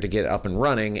easier to get up and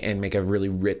running and make a really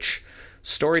rich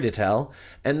story to tell.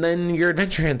 And then your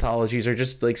adventure anthologies are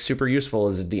just like super useful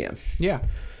as a DM. Yeah.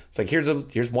 It's like,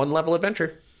 here's one level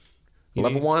adventure. A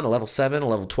level 1, a level 7, a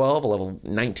level 12, a level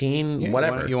 19,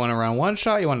 whatever. You want to run one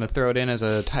shot? You want to throw it in as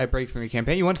a tie break from your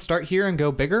campaign? You want to start here and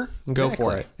go bigger? Go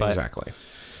for it. But exactly.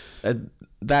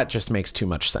 That just makes too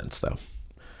much sense, though.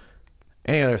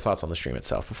 Any other thoughts on the stream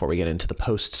itself before we get into the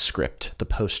postscript, the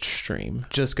post-stream?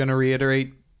 Just going to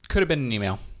reiterate, could have been an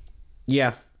email.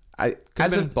 Yeah. Could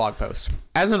have been a blog post.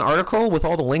 As an article with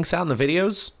all the links out in the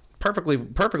videos,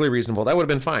 perfectly reasonable. That would have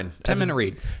been fine. 10-minute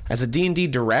read. As a D&D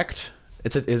Direct,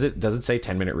 does it say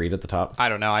 10-minute read at the top? I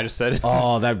don't know. I just said it.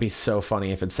 Oh, that'd be so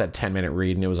funny if it said 10-minute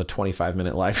read and it was a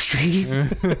 25-minute live stream.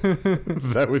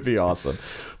 That would be awesome.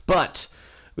 But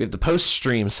we have the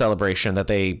post-stream celebration that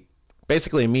they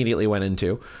basically immediately went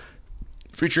into,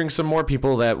 featuring some more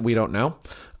people that we don't know.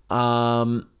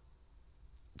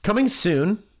 Coming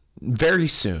soon, very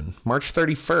soon, March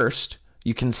 31st,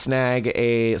 you can snag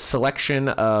a selection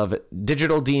of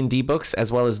digital D&D books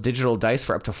as well as digital dice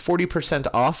for up to 40%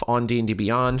 off on D&D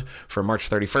Beyond from March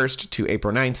 31st to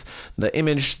April 9th. The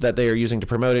image that they are using to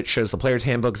promote it shows the Player's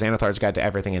Handbook, Xanathar's Guide to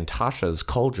Everything, and Tasha's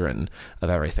Cauldron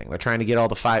of Everything. They're trying to get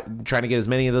as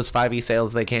many of those 5e sales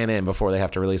as they can in before they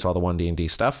have to release all the 1D&D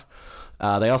stuff.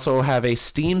 They also have a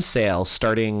Steam sale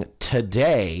starting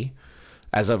today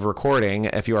as of recording.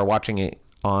 If you are watching it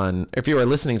if you are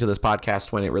listening to this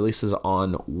podcast when it releases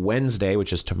on Wednesday,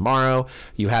 which is tomorrow,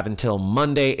 you have until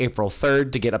Monday, April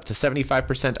 3rd to get up to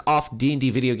 75% off D&D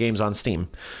video games on Steam.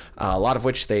 A lot of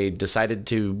which they decided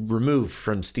to remove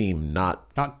from Steam, not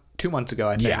 2 months ago,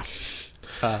 I think.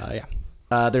 Yeah.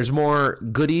 There's more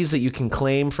goodies that you can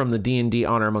claim from the D&D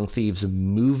Honor Among Thieves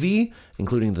movie,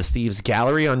 including the Thieves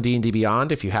Gallery on D&D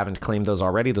Beyond. If you haven't claimed those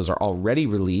already, those are already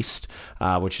released,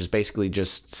 which is basically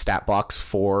just stat blocks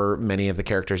for many of the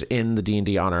characters in the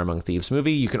D&D Honor Among Thieves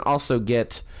movie. You can also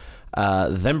get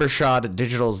Thembershad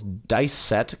Digital's dice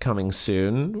set coming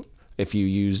soon if you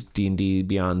use D&D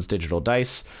Beyond's digital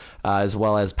dice, as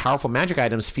well as powerful magic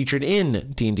items featured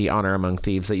in D&D Honor Among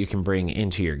Thieves that you can bring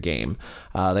into your game.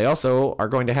 They also are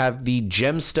going to have the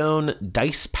Gemstone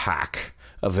Dice Pack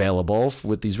available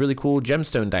with these really cool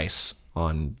gemstone dice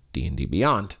on D&D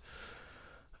Beyond.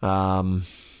 That's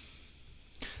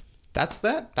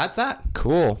that.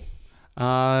 Cool.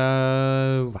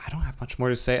 I don't have much more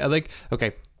to say.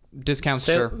 Discounts.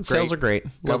 Sales are great.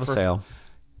 Love a sale.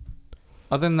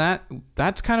 Other than that,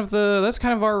 that's kind of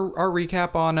our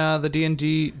recap on the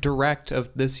D&D Direct of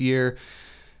this year.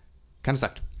 Kind of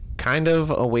sucked. Kind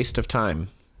of a waste of time,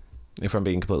 if I'm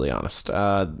being completely honest.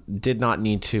 Did not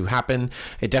need to happen.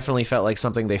 It definitely felt like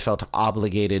something they felt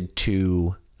obligated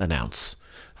to announce.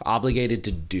 Obligated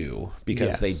to do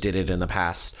because they did it in the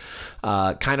past.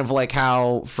 Kind of like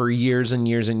how for years and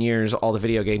years and years all the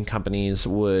video game companies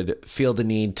would feel the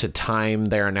need to time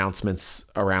their announcements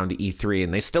around E3,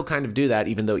 and they still kind of do that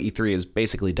even though E3 is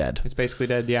basically dead. It's basically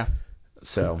dead, yeah.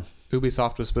 So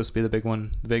Ubisoft was supposed to be the big one,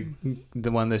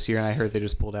 the one this year, and I heard they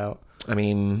just pulled out. I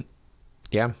mean,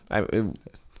 yeah.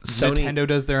 Nintendo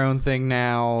does their own thing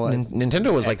now.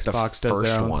 Nintendo was like the Xbox first does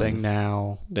their own one. thing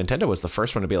now. Nintendo was the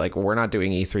first one to be like, well, we're not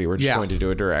doing E3. We're just going to do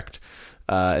a Direct.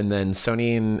 And then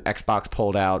Sony and Xbox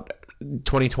pulled out.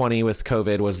 2020 with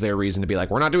COVID was their reason to be like,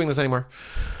 we're not doing this anymore.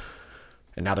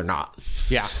 And now they're not.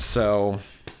 Yeah. So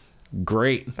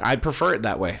great. I'd prefer it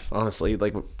that way, honestly.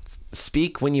 Like,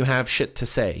 speak when you have shit to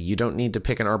say. You don't need to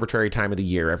pick an arbitrary time of the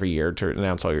year every year to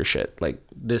announce all your shit. Like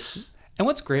this. And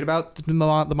what's great about the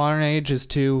modern age is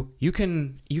too, you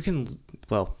can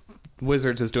well,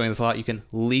 Wizards is doing this a lot. You can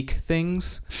leak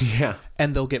things, yeah,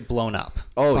 and they'll get blown up.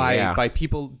 By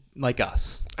people like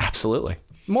us. Absolutely.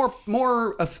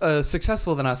 More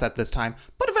successful than us at this time,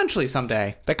 but eventually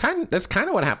someday. That's kind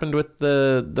of what happened with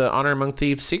the Honor Among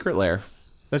Thieves secret lair.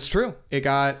 That's true. It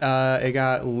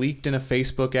got leaked in a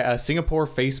Singapore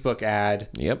Facebook ad.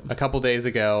 Yep. A couple days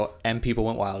ago, and people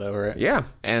went wild over it. Yeah,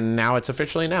 and now it's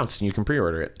officially announced, and you can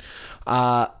pre-order it.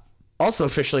 Also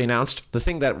officially announced, the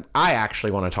thing that I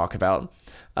actually want to talk about.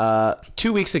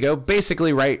 2 weeks ago,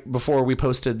 basically right before we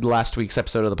posted last week's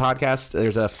episode of the podcast,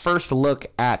 there's a first look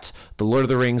at the Lord of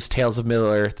the Rings Tales of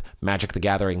Middle-earth Magic the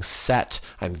Gathering set.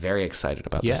 I'm very excited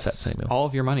about this set, Samuel. All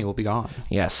of your money will be gone.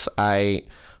 Yes, I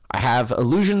have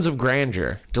delusions of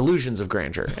grandeur,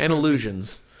 and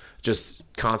illusions just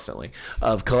constantly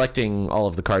of collecting all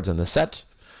of the cards in the set.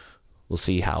 We'll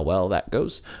see how well that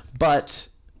goes. But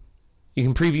you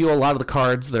can preview a lot of the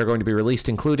cards that are going to be released,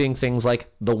 including things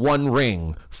like the One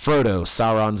Ring, Frodo,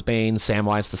 Sauron's Bane,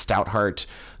 Samwise the Stoutheart,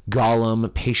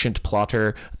 Gollum, Patient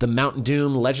Plotter, the Mount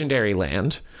Doom Legendary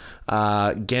Land.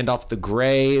 Gandalf the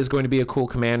Grey is going to be a cool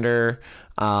commander.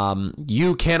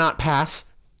 You Cannot Pass.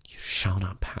 You Shall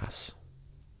Not Pass.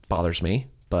 Bothers me,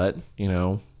 but,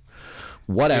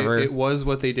 whatever. It was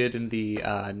what they did in the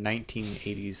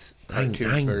 1980s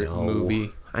cartoon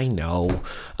movie. I know.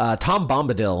 Tom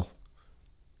Bombadil.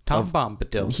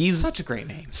 He's such a great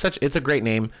name. It's a great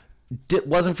name.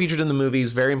 Wasn't featured in the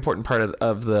movies. Very important part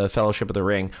of the Fellowship of the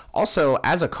Ring. Also,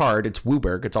 as a card, it's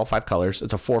Wooburg. It's all 5 colors.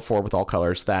 It's a 4/4 with all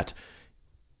colors. That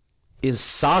is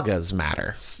Saga's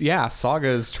matter. Yeah,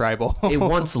 Saga's tribal. It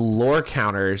wants lore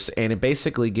counters, and it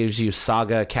basically gives you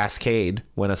Saga Cascade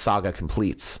when a saga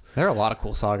completes. There are a lot of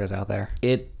cool sagas out there.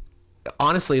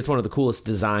 Honestly, it's one of the coolest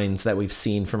designs that we've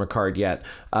seen from a card yet.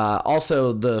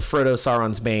 Also, the Frodo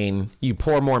Sauron's Bane, you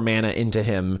pour more mana into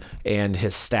him, and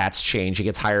his stats change. He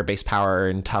gets higher base power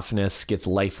and toughness, gets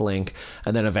lifelink,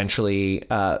 and then eventually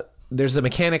there's a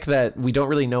mechanic that we don't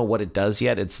really know what it does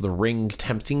yet. It's the ring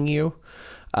tempting you.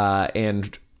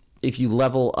 And if you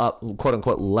level up, quote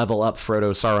unquote, level up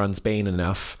Frodo Sauron's Bane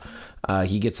enough,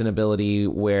 he gets an ability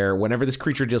where whenever this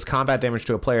creature deals combat damage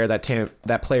to a player,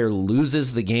 that player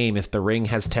loses the game if the ring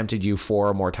has tempted you 4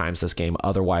 or more times this game.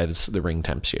 Otherwise, the ring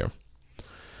tempts you.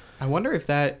 I wonder if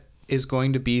that is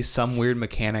going to be some weird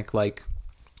mechanic, like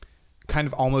kind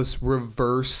of almost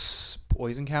reverse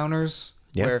poison counters.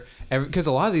 Yeah. Where, because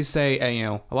a lot of these say,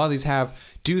 a lot of these have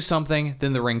do something,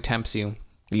 then the ring tempts you.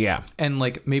 Yeah. And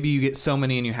like maybe you get so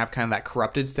many and you have kind of that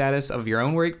corrupted status of your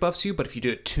own where it buffs you, but if you do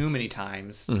it too many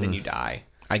times, then you die.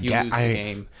 You lose the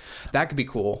game. That could be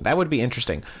cool. That would be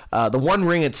interesting. The One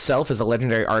Ring itself is a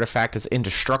legendary artifact. It's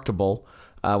indestructible.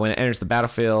 When it enters the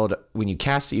battlefield, when you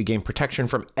cast it, you gain protection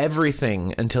from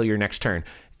everything until your next turn.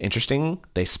 Interesting.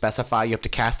 They specify you have to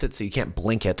cast it, so you can't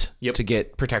blink it to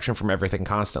get protection from everything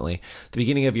constantly. At the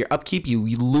beginning of your upkeep,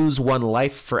 you lose 1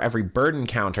 life for every burden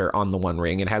counter on the One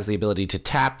Ring. It has the ability to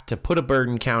tap to put a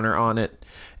burden counter on it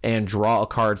and draw a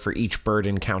card for each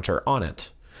burden counter on it.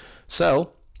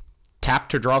 So, tap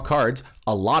to draw cards,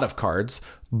 a lot of cards,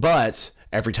 but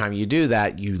every time you do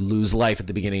that, you lose life at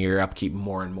the beginning of your upkeep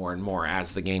more and more and more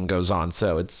as the game goes on.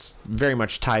 So it's very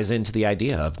much ties into the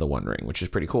idea of the One Ring, which is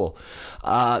pretty cool.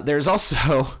 There's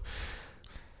also...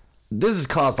 This has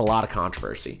caused a lot of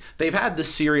controversy. They've had the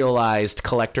serialized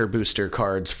collector booster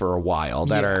cards for a while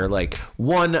that are like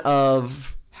one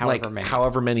of...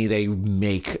 However many they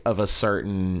make of a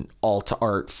certain alt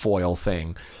art foil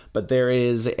thing. But there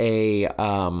is a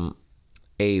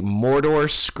Mordor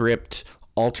script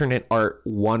alternate art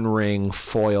One Ring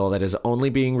foil that is only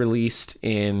being released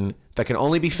that can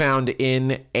only be found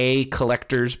in a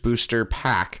collector's booster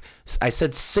pack. I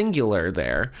said singular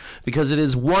there because it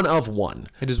is one of one.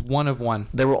 It is one of one.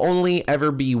 There will only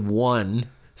ever be one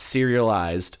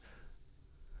serialized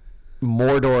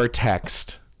Mordor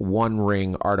text One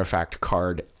Ring artifact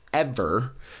card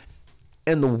ever.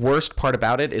 And the worst part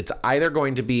about it, it's either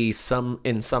going to be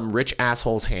in some rich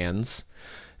asshole's hands,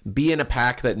 be in a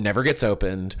pack that never gets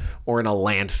opened, or in a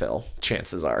landfill,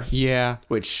 chances are. Yeah.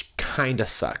 Which kind of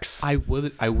sucks. I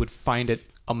would find it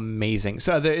amazing.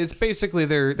 So it's basically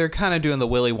they're kind of doing the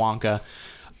Willy Wonka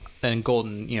and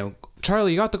golden,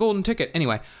 Charlie, you got the golden ticket.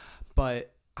 Anyway,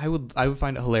 but I would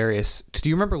find it hilarious. Do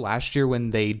you remember last year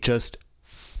when they just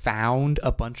found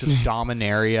a bunch of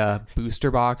Dominaria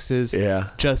booster boxes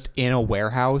just in a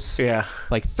warehouse? Yeah.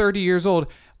 Like 30 years old.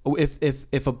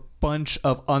 If a bunch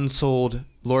of unsold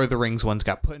Lord of the Rings ones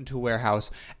got put into a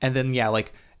warehouse, and then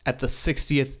like at the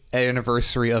 60th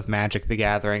anniversary of Magic the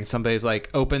Gathering, somebody's like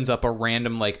opens up a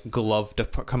random like glove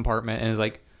compartment and is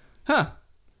like,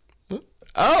 huh.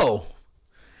 Oh.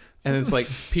 And it's like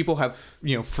people have,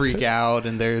 freak out,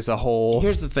 and there's a whole...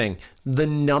 Here's the thing. The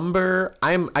number...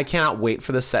 I cannot wait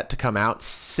for the set to come out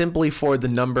simply for the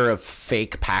number of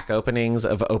fake pack openings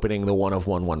of opening the 1 of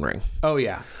 1 One Ring. Oh,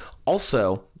 yeah.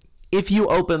 Also, if you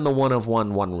open the 1 of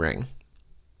 1 One Ring,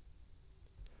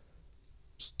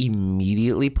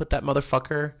 immediately put that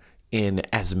motherfucker in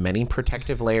as many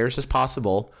protective layers as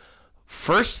possible.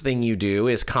 First thing you do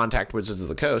is contact Wizards of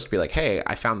the Coast. Be like, hey,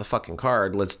 I found the fucking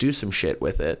card. Let's do some shit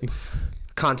with it.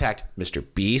 Contact Mr.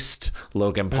 Beast,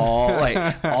 Logan Paul, like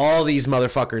all these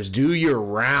motherfuckers. Do your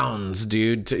rounds,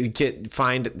 dude. To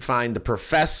find the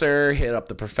professor, hit up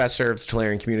the professor of the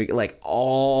Tolarian community, like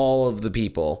all of the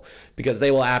people, because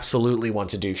they will absolutely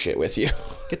want to do shit with you.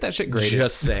 Get that shit graded.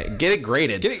 Just saying, get it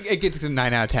graded. It gets to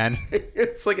 9 out of 10.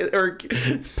 It's like or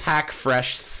pack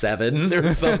fresh 7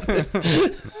 or something.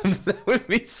 That would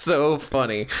be so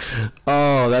funny.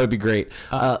 Oh, that would be great.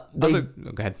 Go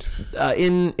ahead.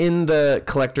 In the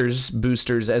collector's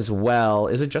boosters as well.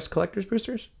 Is it just collector's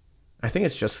boosters? I think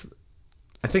it is just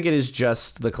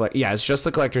the it's just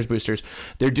the collector's boosters.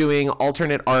 They're doing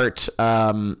alternate art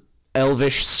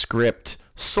elvish script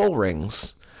soul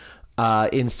rings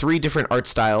in 3 different art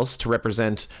styles to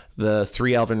represent the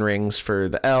 3 elven rings for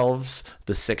the elves,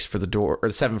 the 6 for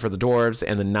the 7 for the dwarves,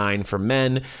 and the 9 for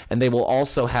men. And they will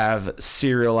also have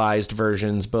serialized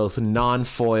versions, both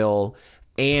non-foil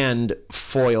and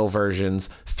foil versions.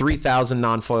 3,000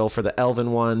 non-foil for the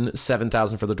elven one,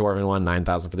 7,000 for the dwarven one,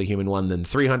 9,000 for the human one, then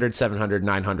 300, 700,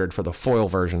 900 for the foil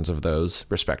versions of those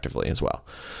respectively as well.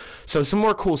 So some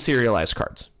more cool serialized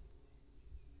cards.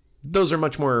 Those are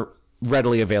much more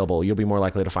readily available. You'll be more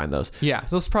likely to find those. Yeah,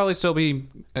 those probably still be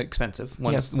expensive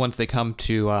once they come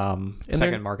to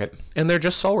second market. And they're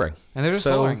just Soul Ring.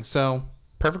 Soul Ring, so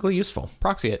perfectly useful.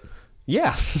 Proxy it.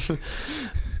 Yeah.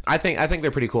 I think they're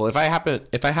pretty cool. If I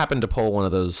happen to pull one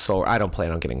of those I don't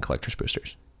plan on getting collector's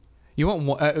boosters. You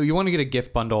want to get a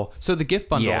gift bundle. So the gift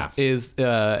bundle is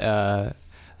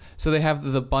so they have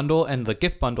the bundle and the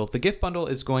gift bundle. The gift bundle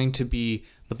is going to be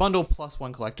the bundle plus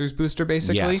 1 collector's booster,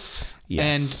 basically. Yes.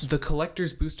 And the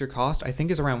collector's booster cost, I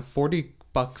think, is around $40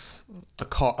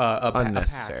 a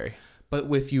unnecessary. Pack.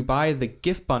 But if you buy the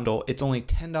gift bundle, it's only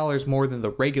 $10 more than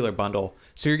the regular bundle.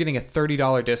 So you're getting a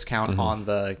 $30 discount on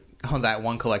that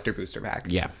 1 collector booster pack.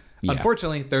 Yeah.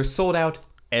 Unfortunately, they're sold out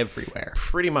everywhere.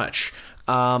 Pretty much.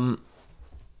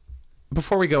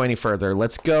 Before we go any further,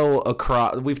 let's go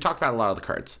across. We've talked about a lot of the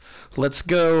cards. Let's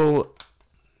go.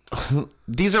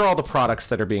 These are all the products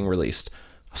that are being released.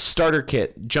 Starter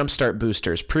kit, jumpstart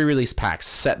boosters, pre-release packs,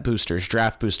 set boosters,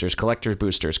 draft boosters, collector's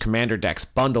boosters, commander decks,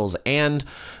 bundles, and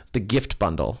the gift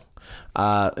bundle.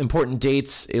 Important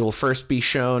dates. It will first be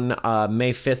shown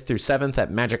May 5th through 7th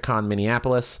at MagicCon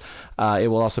Minneapolis. It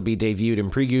will also be debuted in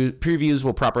previews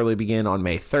will properly begin on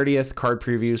May 30th. Card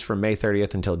previews from May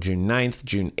 30th until June 9th.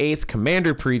 June 8th,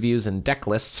 Commander previews and deck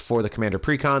lists for the Commander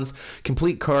precons.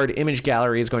 Complete card image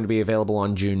gallery is going to be available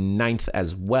on June 9th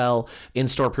as well.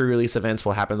 In-store pre-release events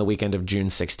will happen the weekend of June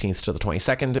 16th to the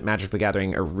 22nd. Magic the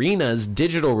Gathering Arena's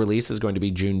digital release is going to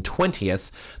be June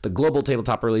 20th. The global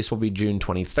tabletop release will be June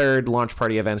 23rd. Launch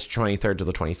party events 23rd to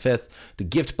the 25th. The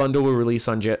gift bundle will release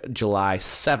on July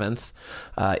 7th.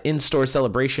 In-store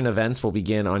celebration events will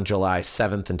begin on July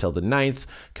 7th until the 9th.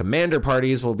 Commander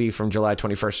parties will be from July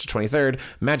 21st to 23rd.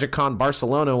 MagicCon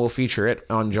Barcelona will feature it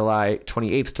on July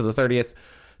 28th to the 30th.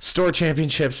 Store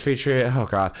championships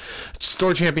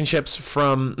Store championships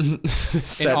from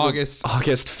August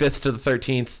 5th to the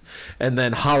 13th, and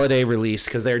then holiday release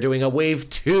because they're doing a wave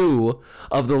 2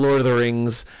 of the Lord of the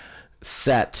Rings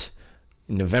set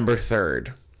November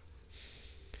 3rd.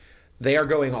 They are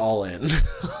going all in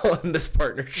on this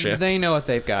partnership. They know what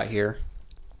they've got here.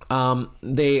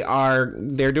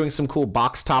 They're doing some cool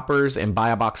box toppers and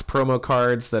buy a box promo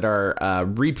cards that are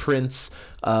reprints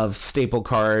of staple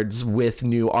cards with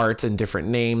new art and different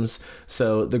names.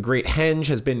 So the Great Henge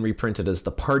has been reprinted as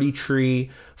the Party Tree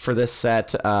for this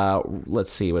set.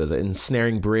 Let's see, what is it?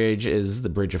 Ensnaring Bridge is the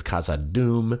Bridge of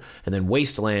Khazad-dûm, and then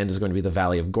Wasteland is going to be the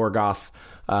Valley of Gorgoth.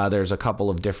 There's a couple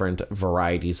of different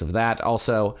varieties of that.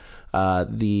 Also,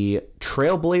 the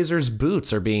Trailblazers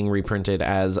boots are being reprinted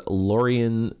as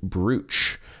Lorien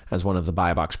Brooch as one of the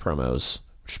buy box promos,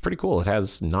 which is pretty cool. It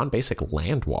has non-basic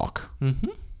land walk. Mm-hmm.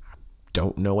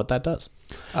 Don't know what that does.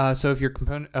 So if your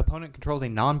opponent controls a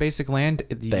non-basic land,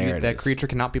 that creature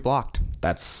cannot be blocked.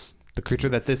 That's the creature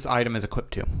that this item is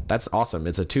equipped to. That's awesome.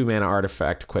 It's a 2-mana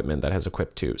artifact equipment that has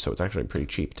equipped to, so it's actually pretty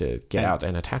cheap to get out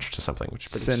and attach to something, which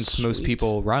is pretty Since sweet. Most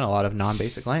people run a lot of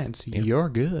non-basic lands, you're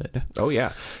good. Oh,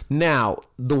 yeah. Now,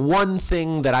 the one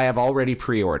thing that I have already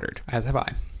pre-ordered. As have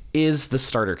I. is the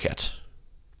starter kit.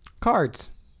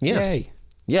 Cards. Yes. Yay.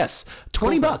 Yes.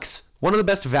 $20. One of the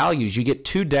best values. You get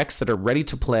 2 decks that are ready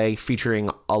to play featuring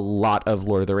a lot of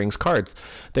Lord of the Rings cards.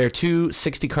 There are 2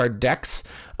 60-card decks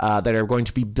that are going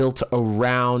to be built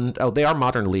around... Oh, they are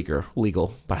modern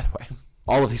legal, by the way.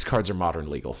 All of these cards are modern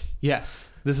legal.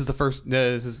 Yes. This is the first...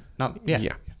 this is not...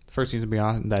 Yeah. First season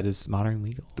beyond that is modern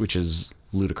legal. Which is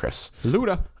ludicrous.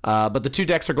 Luda. But the 2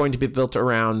 decks are going to be built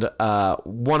around...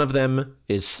 one of them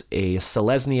is a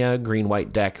Selesnya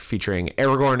green-white deck featuring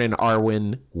Aragorn and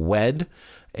Arwen wed,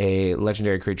 a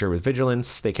legendary creature with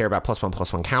vigilance. They care about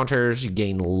 +1/+1 counters. You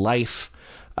gain life.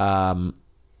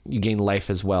 You gain life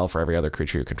as well for every other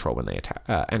creature you control when they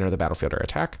enter the battlefield or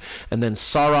attack. And then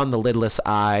Sauron the Lidless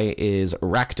Eye is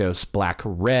Rakdos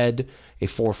black-red, a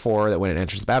 4/4 that when it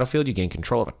enters the battlefield, you gain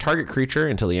control of a target creature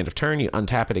until the end of turn. You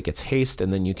untap it, it gets haste,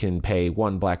 and then you can pay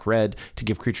 1 black-red to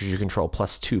give creatures you control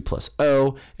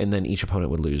 +2/+0, and then each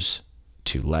opponent would lose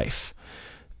 2 life.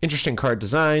 Interesting card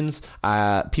designs.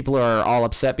 People are all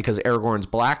upset because Aragorn's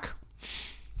black.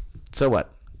 So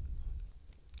what?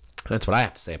 That's what I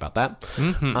have to say about that.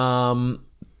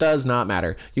 Does not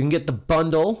matter. You can get the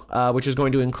bundle, which is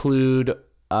going to include,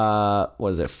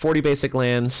 40 basic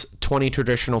lands, 20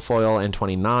 traditional foil, and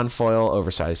 20 non-foil,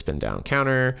 oversized spin down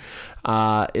counter.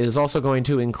 It is also going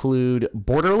to include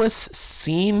borderless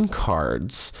scene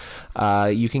cards.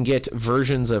 You can get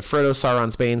versions of Frodo,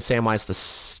 Sauron's Bane, Samwise the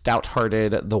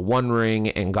Stout-Hearted, the One Ring,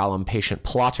 and Gollum Patient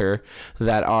Plotter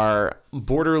that are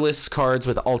borderless cards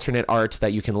with alternate art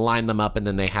that you can line them up and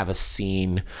then they have a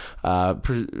scene.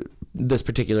 This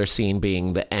particular scene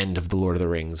being the end of The Lord of the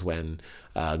Rings when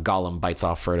Gollum bites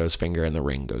off Frodo's finger and the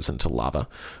ring goes into lava,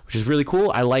 which is really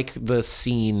cool. I like the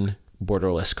scene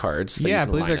borderless cards. Yeah, I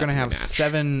believe they're going to have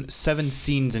seven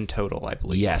scenes in total, I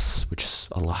believe. Yes, which is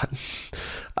a lot.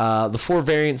 The 4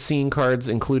 variant scene cards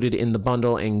included in the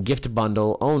bundle and gift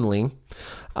bundle only.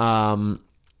 Oh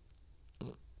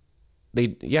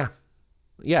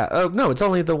no, it's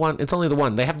only the one. It's only the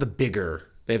one. They have the bigger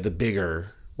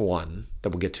one that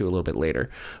we'll get to a little bit later.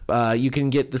 You can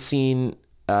get the scene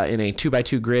in a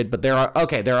 2x2 grid, but there are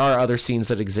other scenes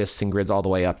that exist in grids all the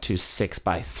way up to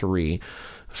 6x3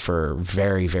 for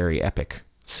very, very epic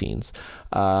scenes.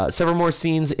 Several more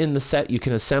scenes in the set you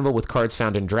can assemble with cards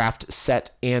found in draft,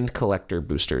 set, and collector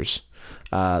boosters.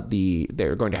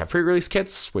 They're going to have pre-release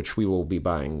kits, which we will be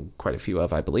buying quite a few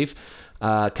of, I believe.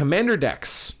 Commander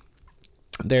decks.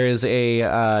 There is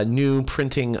a new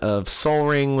printing of Sol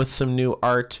Ring with some new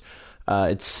art.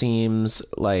 It seems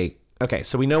like... Okay,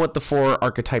 so we know what the 4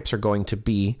 archetypes are going to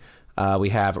be. We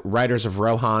have Riders of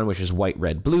Rohan, which is white,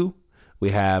 red, blue. We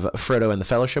have Frodo and the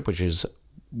Fellowship, which is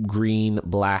green,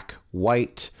 black,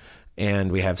 white.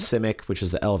 And we have Simic, which is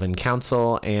the Elven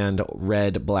Council. And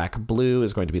red, black, blue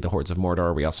is going to be the Hordes of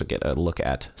Mordor. We also get a look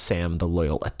at Sam, the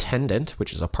Loyal Attendant,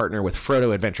 which is a partner with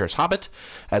Frodo, Adventurous Hobbit,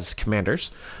 as commanders,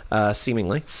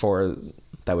 seemingly.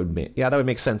 That would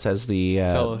make sense as the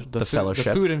Fellowship.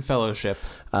 The Food and Fellowship.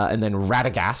 And then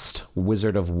Radagast,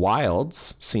 Wizard of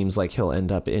Wilds, seems like he'll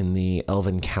end up in the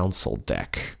Elven Council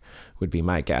deck. Would be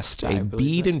my guess.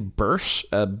 Beast and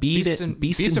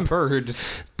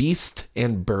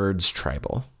Birds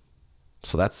tribal.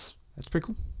 So that's pretty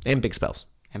cool. And big spells.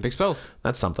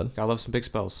 That's something. I love some big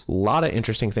spells. A lot of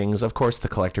interesting things. Of course, the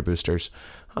collector boosters.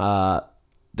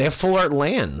 They have full art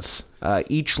lands.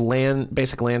 Each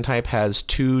basic land type has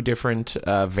 2 different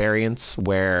variants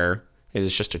where it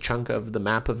is just a chunk of the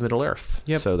map of Middle-earth.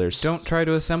 Yep. So don't try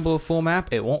to assemble a full map.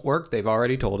 It won't work. They've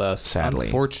already told us. Sadly.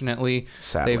 Unfortunately,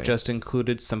 they've just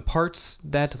included some parts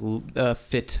that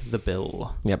fit the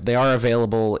bill. Yep. They are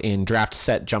available in draft,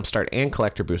 set, jumpstart, and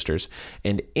collector boosters.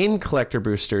 And in collector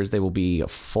boosters, they will be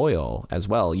foil as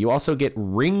well. You also get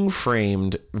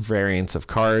ring-framed variants of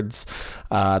cards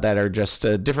that are just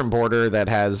a different border that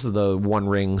has the One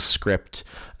Ring script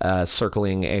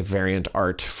circling a variant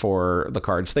art for the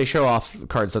cards. They show off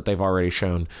cards that they've already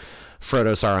shown.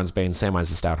 Frodo, Sauron's Bane, Samwise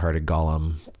the Stout-Hearted,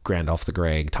 Gollum, Gandalf the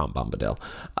Grey, Tom Bombadil.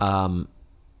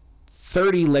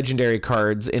 30 legendary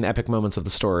cards in epic moments of the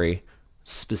story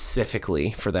specifically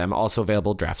for them. Also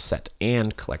available draft, set,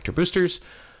 and collector boosters.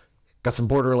 Got some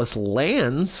borderless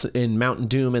lands in Mountain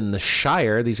Doom and the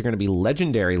Shire. These are going to be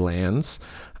legendary lands.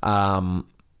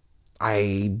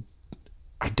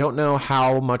 I don't know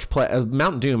how much play.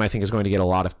 Mountain Doom, I think, is going to get a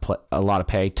lot of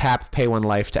pay. Tap, pay 1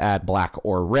 life to add black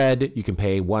or red. You can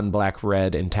pay 1 black,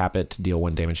 red, and tap it to deal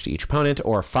 1 damage to each opponent,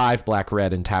 or 5 black,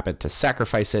 red, and tap it to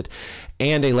sacrifice it,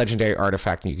 and a legendary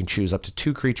artifact. And you can choose up to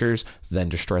 2 creatures, then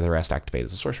destroy the rest. Activate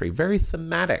as a sorcery. Very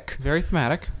thematic. Very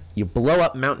thematic. You blow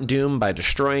up Mountain Doom by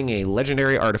destroying a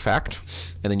legendary artifact,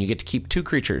 and then you get to keep 2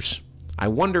 creatures. I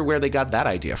wonder where they got that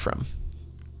idea from.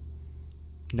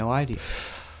 No idea.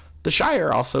 The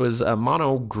Shire also is a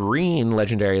mono green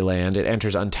legendary land. It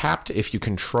enters untapped if you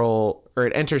control, or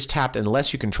it enters tapped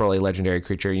unless you control a legendary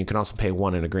creature. You can also pay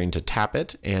 1 and a green to tap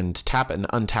it, and tap an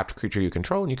untapped creature you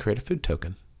control, and you create a food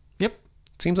token. Yep.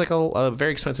 Seems like a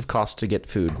very expensive cost to get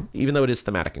food, even though it is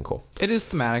thematic and cool. It is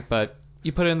thematic, but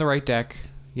you put it in the right deck.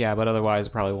 Yeah, but otherwise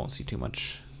probably won't see too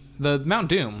much. The Mount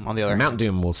Doom, on the other hand. Mount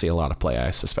Doom will see a lot of play, I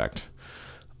suspect.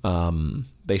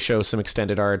 They show some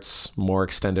extended arts, more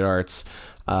extended arts.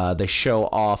 They show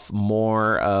off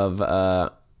more of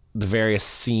the various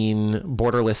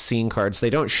borderless scene cards. They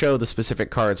don't show the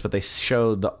specific cards, but they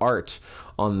show the art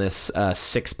on this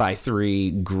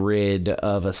 6x3 grid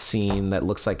of a scene that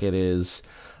looks like it is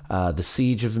the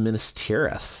Siege of Minas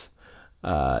Tirith.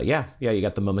 Yeah, you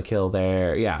got the Mumakil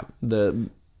there. Yeah, the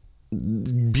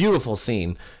beautiful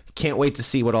scene. Can't wait to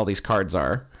see what all these cards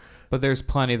are. But there's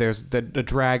plenty. There's the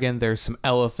dragon. There's some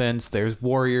elephants. There's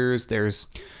warriors. There's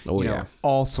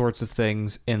all sorts of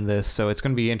things in this. So it's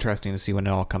going to be interesting to see when it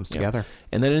all comes together.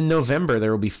 And then in November,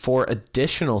 there will be 4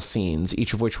 additional scenes,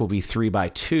 each of which will be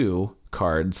 3x2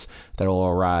 cards that will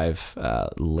arrive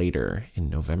later in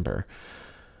November.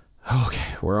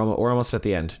 Okay, we're almost at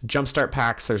the end. Jumpstart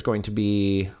packs, there's going to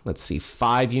be,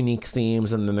 5 unique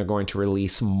themes, and then they're going to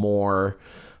release more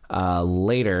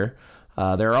later.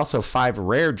 There are also 5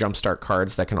 rare Jumpstart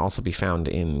cards that can also be found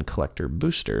in collector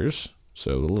boosters.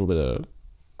 So a little bit of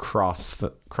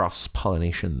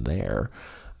cross-pollination there.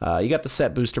 You got the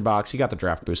set booster box, you got the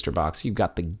draft booster box, you've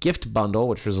got the gift bundle,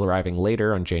 which is arriving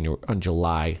later on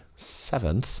July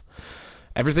 7th.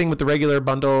 Everything with the regular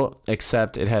bundle,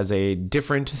 except it has a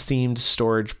different themed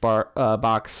storage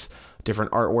box,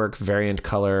 different artwork, variant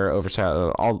color,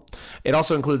 oversized. It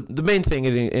also includes the main thing.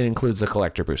 It includes the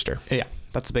collector booster. Yeah,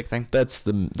 that's a big thing. That's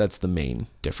the main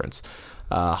difference.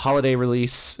 Holiday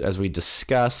release, as we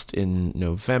discussed in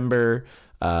November.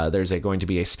 There's going to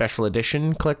be a special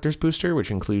edition collector's booster,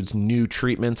 which includes new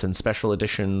treatments and special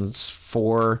editions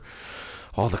for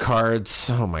all the cards.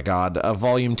 Oh my god.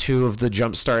 Volume 2 of the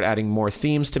Jumpstart, adding more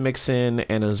themes to mix in,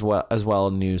 and as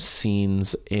well new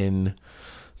scenes in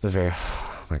the very...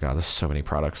 Oh my god, there's so many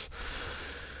products.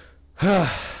 There's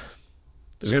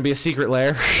going to be a secret lair.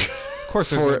 Of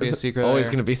course there's going to be a secret lair. Always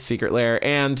going to be a secret lair.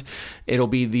 And it'll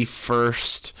be the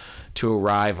first to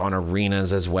arrive on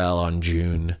arenas as well on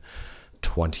June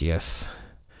 20th.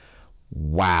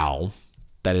 Wow.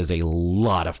 That is a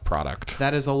lot of product.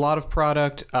 That is a lot of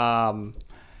product. It's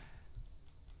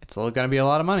going to be a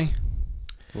lot of money.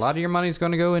 A lot of your money is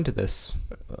going to go into this.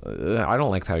 I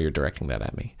don't like how you're directing that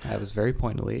at me. That was very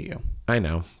pointedly at you. I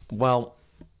know. Well,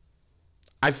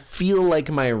 I feel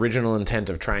like my original intent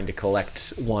of trying to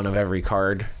collect one of every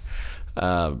card,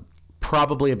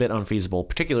 probably a bit unfeasible,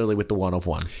 particularly with the 1 of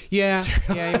 1. Yeah,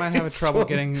 you might have trouble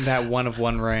getting that 1 of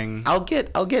 1 ring. I'll get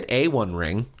a 1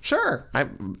 ring. Sure. I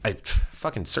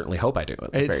fucking certainly hope I do. At the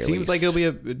very least. It seems like it'll be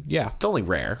It's only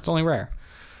rare.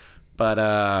 But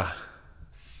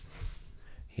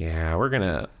yeah,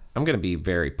 I'm gonna be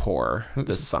very poor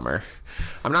this summer.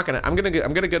 I'm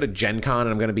gonna go to Gen Con,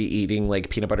 and I'm gonna be eating like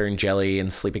peanut butter and jelly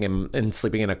and sleeping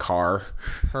in a car.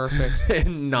 Perfect.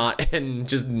 and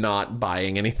just not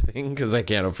buying anything because I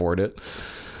can't afford it.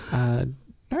 All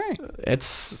right.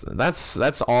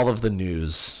 That's all of the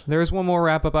news. There's one more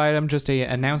wrap-up item, just an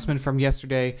announcement from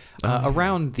yesterday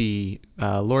around the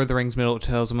Lord of the Rings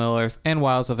Tales of Middle-earth and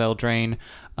Wilds of Eldraine.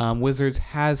 Wizards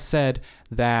has said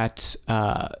that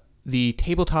the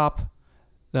tabletop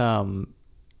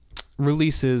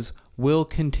releases will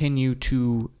continue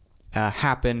to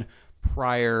happen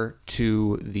prior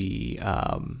to the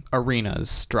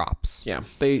arenas drops. Yeah,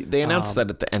 they announced that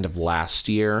at the end of last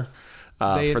year.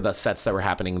 For the sets that were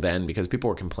happening then, because people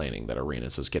were complaining that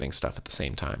Arenas was getting stuff at the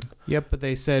same time. Yep, but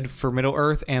they said for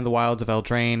Middle-earth and the Wilds of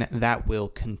Eldraine, that will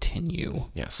continue.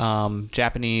 Yes.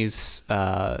 Japanese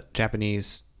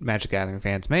Magic Gathering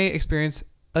fans may experience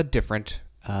a different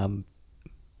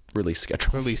release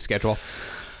schedule.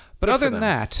 But other than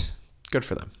that, good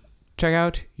for them. Check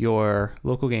out your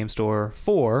local game store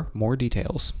for more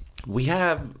details. There's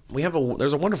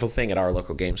a wonderful thing at our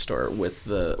local game store with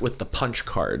the punch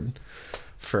card.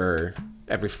 For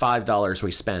every $5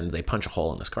 we spend, they punch a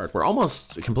hole in this card. We're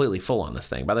almost completely full on this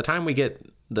thing. By the time we get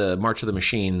the March of the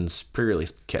Machines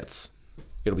pre-release kits,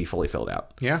 it'll be fully filled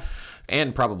out. Yeah.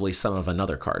 And probably some of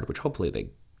another card, which hopefully they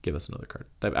give us another card.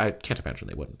 I can't imagine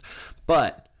they wouldn't.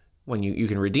 But when you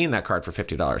can redeem that card for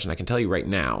 $50, and I can tell you right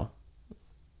now,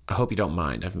 I hope you don't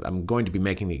mind. I'm going to be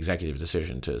making the executive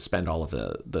decision to spend all of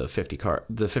the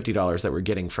 $50 that we're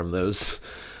getting from those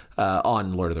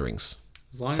on Lord of the Rings.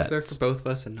 As long as they're for both of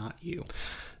us and not you.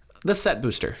 The set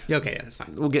booster. Okay, yeah, that's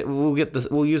fine.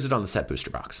 We'll use it on the set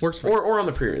booster box. Works for me. Or on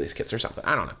the pre-release kits or something.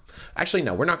 I don't know. Actually,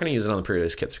 no, we're not going to use it on the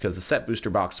pre-release kits because the set booster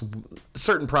box,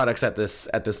 certain products at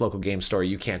this local game store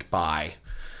you can't buy.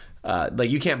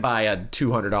 Like you can't buy a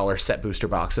 $200 set booster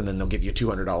box and then they'll give you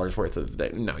 $200 worth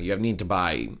of no, you need to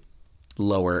buy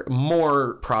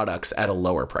more products at a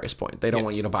lower price point. They don't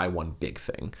want you to buy one big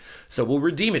thing. So we'll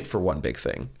redeem it for one big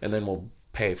thing and then we'll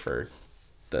pay for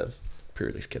the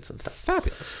pre-release kits and stuff.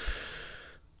 Fabulous.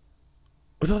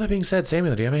 With all that being said,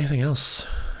 Samuel, do you have anything else?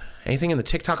 Anything in the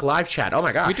TikTok live chat? Oh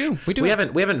my gosh. We do. We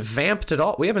haven't vamped at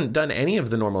all. We haven't done any of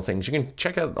the normal things. You can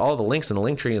check out all the links in the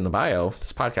link tree in the bio.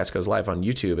 This podcast goes live on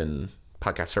YouTube and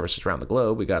podcast services around the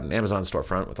globe. We got an Amazon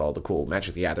storefront with all the cool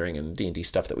Magic the Gathering and D&D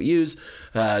stuff that we use.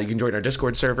 You can join our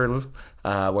Discord server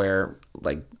where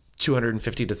like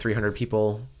 250 to 300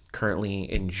 people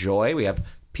currently enjoy. We have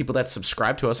people that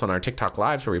subscribe to us on our TikTok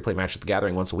lives where we play Magic the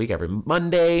Gathering once a week every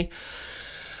Monday.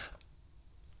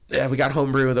 Yeah, we got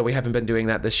homebrew, though we haven't been doing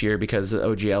that this year because the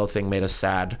OGL thing made us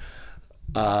sad.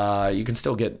 You can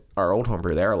still get our old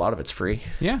homebrew there. A lot of it's free.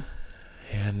 Yeah.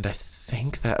 And I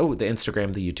think that the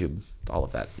Instagram, the YouTube, all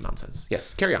of that nonsense.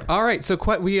 Yes, carry on. All right, so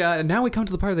now we come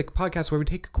to the part of the podcast where we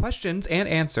take questions and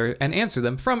answer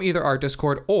them from either our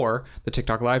Discord or the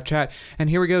TikTok live chat. And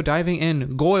here we go, diving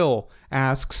in. Goyle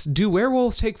asks, do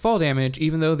werewolves take fall damage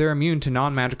even though they're immune to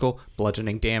non-magical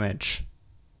bludgeoning damage?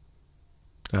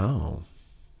 Oh.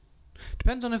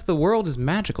 Depends on if the world is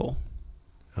magical.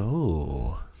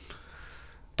 Oh.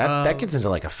 That gets into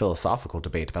like a philosophical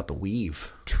debate about the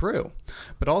weave. True.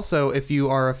 But also, if you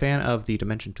are a fan of the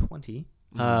Dimension 20,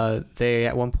 they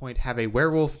at one point have a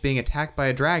werewolf being attacked by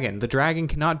a dragon. The dragon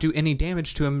cannot do any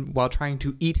damage to him while trying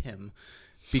to eat him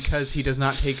because he does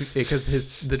not take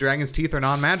the dragon's teeth are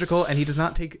non-magical and he does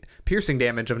not take piercing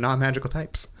damage of non-magical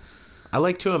types. I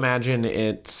like to imagine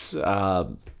it's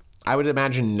I would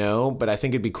imagine no, but I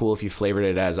think it'd be cool if you flavored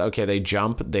it as, okay, they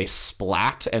jump, they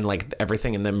splat, and like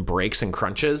everything in them breaks and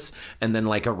crunches, and then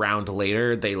like a round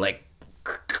later, they like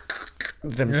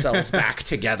themselves back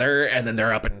together, and then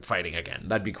they're up and fighting again.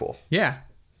 That'd be cool. Yeah.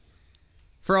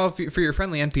 For your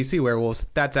friendly NPC werewolves,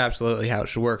 that's absolutely how it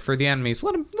should work. For the enemies,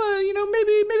 let them,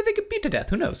 maybe they get beat to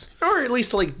death. Who knows? Or at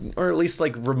least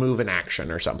remove an action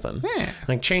or something. Yeah.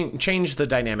 Like change the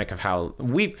dynamic of how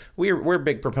we're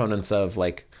big proponents of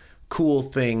like cool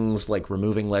things like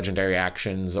removing legendary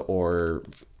actions or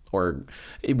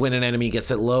when an enemy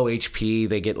gets at low HP,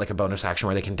 they get like a bonus action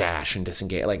where they can dash and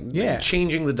disengage.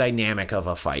 Changing the dynamic of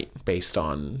a fight based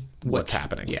on what's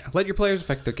happening. Yeah. Let your players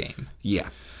affect their game. Yeah.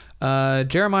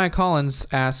 Jeremiah Collins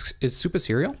asks, is soup a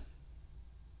cereal?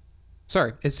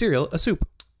 Sorry, is cereal a soup?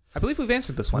 I believe we've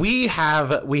answered this one. We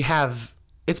have.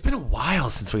 It's been a while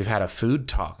since we've had a food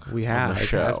talk. We have. On the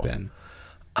show. It has been.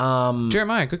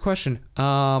 Jeremiah, good question.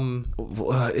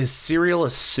 Is cereal a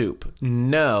soup?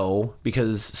 No,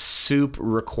 because soup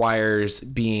requires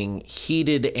being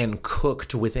heated and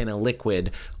cooked within a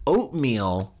liquid.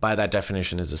 Oatmeal, by that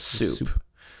definition, is a soup.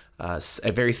 A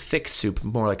very thick soup,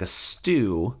 more like a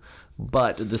stew.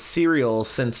 But the cereal,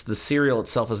 since the cereal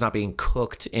itself is not being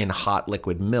cooked in hot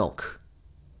liquid milk,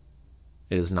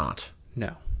 it is not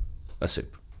a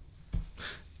soup.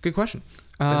 Good question.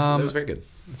 That was very good.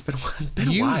 It's been a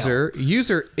while.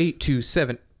 User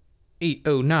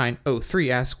 827-80903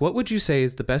 asks, what would you say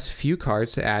is the best few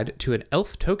cards to add to an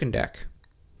elf token deck?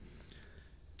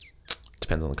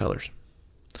 Depends on the colors.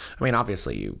 I mean,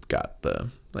 obviously you've got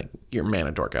your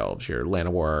Mana Dork elves, your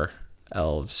Llanowar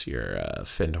elves, your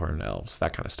Findhorn elves,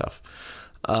 that kind of stuff.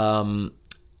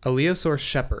 Aleosaur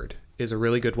Shepherd is a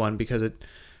really good one because it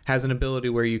has an ability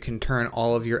where you can turn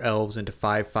all of your elves into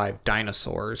 5/5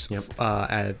 dinosaurs. Yep.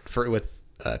 With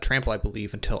trample, I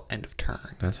believe, until end of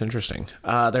turn. That's interesting.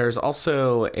 There's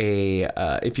also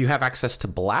if you have access to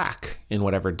black in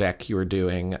whatever deck you are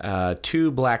doing, 2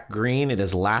 black-green, it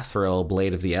is Lathril,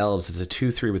 Blade of the Elves. It's a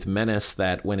 2/3 with Menace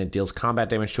that when it deals combat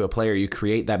damage to a player, you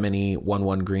create that many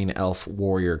 1/1 green elf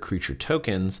warrior creature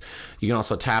tokens. You can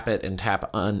also tap it and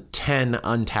tap 10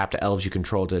 untapped elves you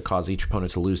control to cause each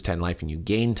opponent to lose 10 life, and you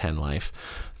gain 10 life.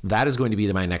 That is going to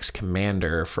be my next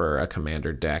commander for a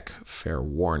commander deck, fair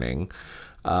warning.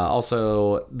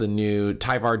 Also, the new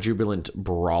Tyvar Jubilant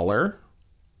Brawler.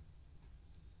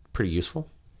 Pretty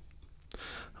useful.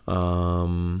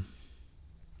 Let's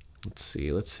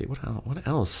see. What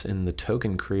else in the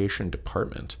token creation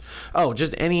department? Oh,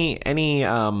 just any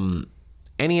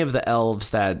of the elves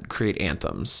that create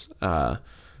anthems.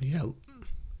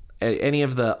 any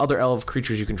of the other elf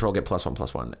creatures you control get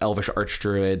 +1/+1. Elvish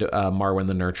Archdruid, Marwyn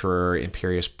the Nurturer,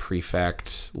 Imperious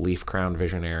Prefect, Leaf Crown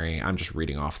Visionary. I'm just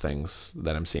reading off things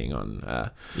that I'm seeing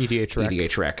on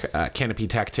EDH Rec. Canopy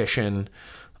Tactician,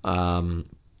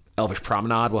 Elvish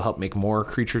Promenade will help make more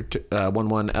creature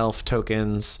 1/1 elf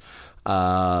tokens.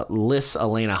 Liss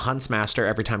Elena Huntsmaster.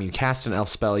 Every time you cast an elf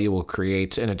spell, you will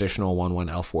create an additional 1/1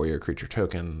 elf warrior creature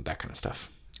token. That kind of stuff.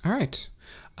 All right.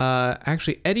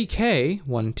 Actually, Eddie K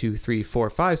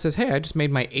 12345 says, "Hey, I just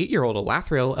made my 8-year-old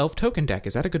Lathril elf token deck.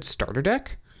 Is that a good starter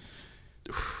deck?"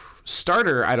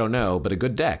 Starter, I don't know, but a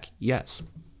good deck, yes.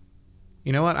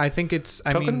 You know what? I think it's.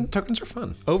 Tokens are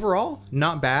fun overall.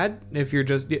 Not bad. If you're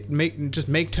just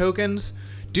make tokens,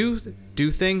 do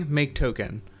thing, make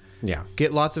token. Yeah.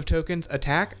 Get lots of tokens,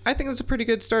 attack. I think that's a pretty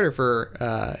good starter for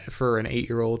an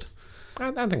 8-year-old.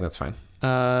 I think that's fine.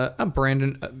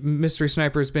 Brandon, Mystery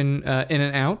Sniper has been in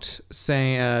and out,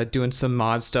 saying doing some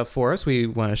mod stuff for us. We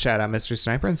want to shout out Mystery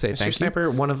Sniper and say thank you. Mystery Sniper,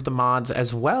 one of the mods,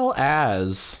 as well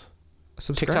as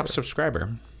TikTok subscriber.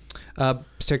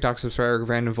 TikTok subscriber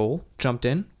Brandon Vole jumped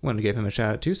in. Wanted to give him a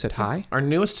shout out too. Said hi. Our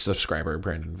newest subscriber,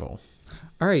 Brandon Vole.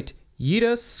 All right.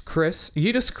 Yeetus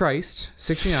Christ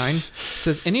 69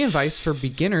 says, any advice for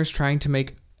beginners trying to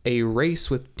make a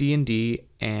race with D&D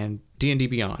and D&D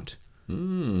Beyond?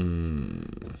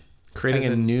 Creating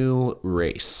a new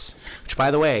race, which, by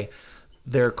the way,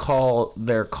 they're called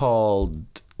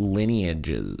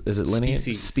lineages. Is it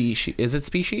lineage? Species? Is it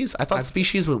species? I thought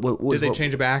species was. Did they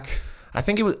change it back? I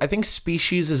think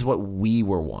species is what we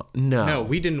were No,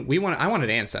 we didn't. I wanted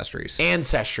ancestries.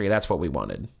 Ancestry. That's what we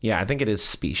wanted. Yeah, I think it is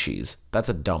species. That's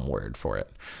a dumb word for it.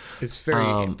 It's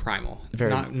very primal.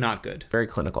 Very not good. Very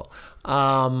clinical.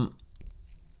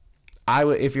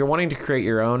 If you're wanting to create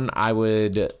your own, I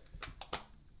would.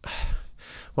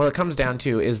 Well, it comes down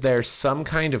to, is there some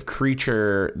kind of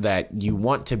creature that you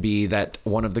want to be that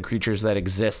one of the creatures that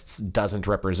exists doesn't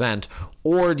represent,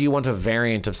 or do you want a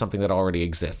variant of something that already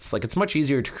exists? Like, it's much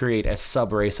easier to create a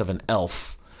sub-race of an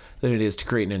elf than it is to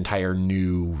create an entire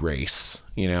new race,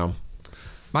 you know?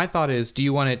 My thought is,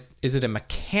 is it a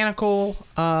mechanical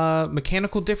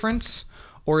difference,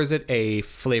 or is it a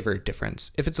flavor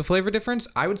difference? If it's a flavor difference,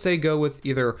 I would say go with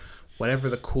either whatever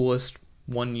the coolest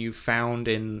one you found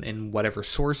in whatever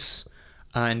source,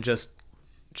 and just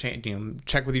check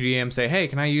with your DM. Say, hey,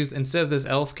 can I use, instead of this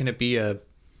elf, can it be a,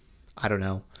 I don't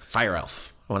know, fire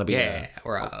elf? I want to be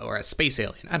or a space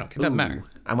alien. I don't care. It doesn't matter.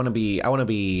 I want to be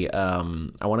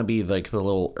like the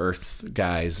little Earth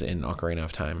guys in Ocarina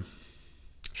of Time.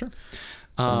 Sure.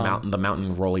 The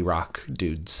mountain rolly rock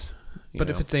dudes. But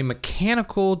if it's a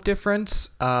mechanical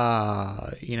difference,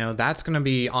 that's going to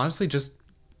be honestly just.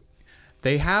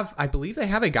 I believe they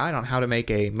have a guide on how to make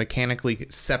a mechanically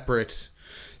separate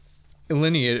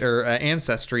lineage or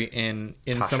ancestry in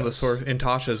some of the source in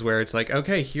Tasha's, where it's like,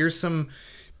 okay, here's some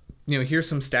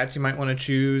stats you might want to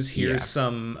choose. Here's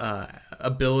some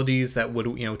abilities that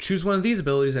would, choose one of these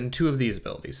abilities and 2 of these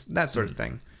abilities, that sort of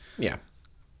thing. Yeah.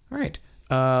 All right.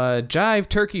 Jive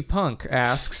Turkey Punk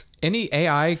asks, any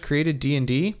AI created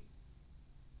D&D?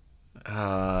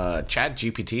 Chat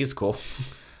GPT is cool.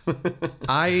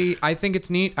 I think it's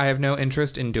neat. I have no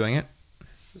interest in doing it.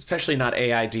 Especially not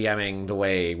AI DMing the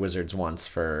way Wizards wants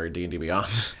for D&D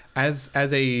Beyond. As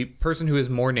a person who is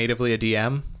more natively a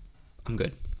DM, I'm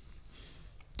good.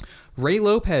 Ray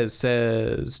Lopez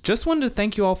says, just wanted to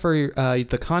thank you all for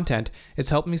the content. It's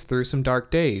helped me through some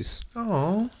dark days.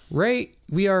 Oh, Ray,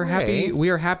 we are happy. We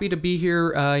are happy to be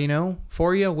here,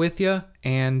 for you, with you,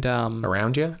 and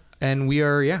around you. And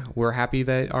we're happy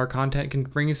that our content can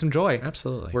bring you some joy.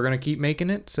 Absolutely. We're going to keep making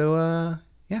it. So,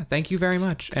 thank you very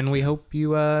much. And we hope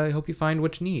you find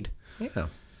what you need. Yeah.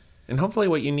 And hopefully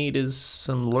what you need is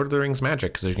some Lord of the Rings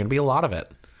magic, because there's going to be a lot of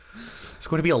it. It's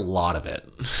going to be a lot of it.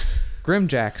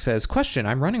 Grimjack says, question,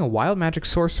 I'm running a wild magic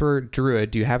sorcerer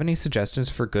druid. Do you have any suggestions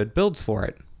for good builds for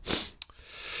it?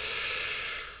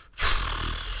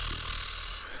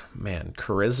 Man,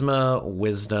 charisma,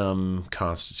 wisdom,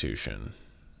 constitution.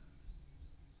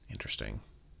 Interesting.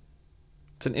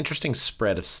 It's an interesting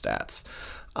spread of stats.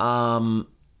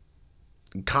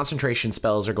 Concentration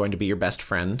spells are going to be your best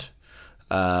friend,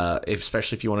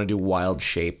 especially if you want to do wild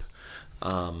shape.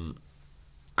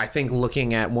 I think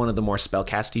looking at one of the more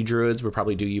spellcasty druids would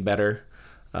probably do you better.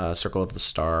 Circle of the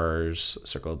Stars,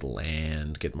 Circle of the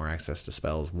Land, get more access to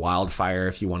spells. Wildfire,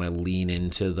 if you want to lean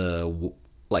into the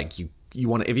if you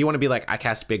want to be like, I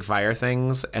cast big fire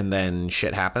things and then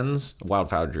shit happens,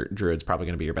 Wildfire Druid's probably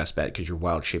going to be your best bet, because your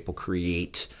wild shape will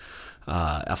create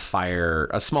a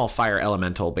small fire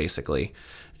elemental, basically.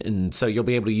 And so you'll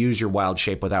be able to use your wild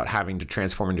shape without having to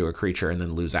transform into a creature and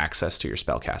then lose access to your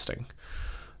spell casting.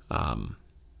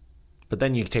 But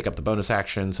then you take up the bonus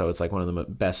action, so it's like one of the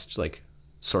best like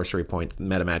sorcery point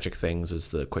meta magic things is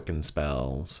the quicken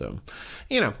spell. So,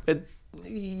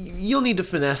 you'll need to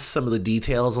finesse some of the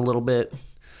details a little bit.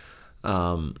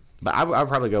 But I would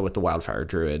probably go with the Wildfire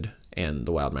Druid and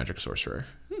the Wild Magic Sorcerer.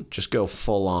 Just go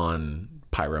full on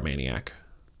Pyromaniac.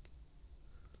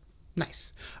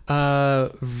 Nice.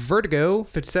 Vertigo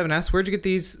 57 asks, where'd you get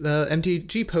these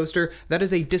MTG poster? That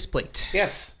is a Displate.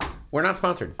 Yes. We're not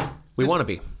sponsored. We want to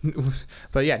be.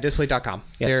 But yeah, displate.com.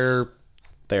 Yes.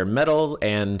 They're metal,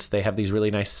 and they have these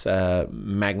really nice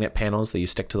magnet panels that you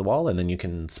stick to the wall, and then you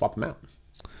can swap them out.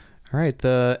 All right,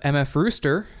 the MF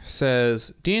Rooster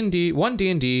says,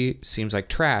 D&D seems like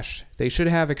trash. They should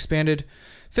have expanded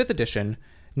 5th edition,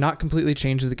 not completely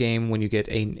change the game when you get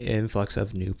an influx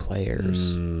of new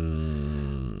players.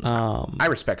 I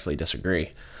respectfully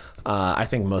disagree. I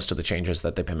think most of the changes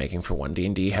that they've been making for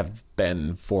 1D&D have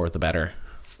been for the better.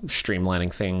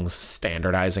 Streamlining things,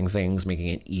 standardizing things, making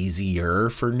it easier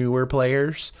for newer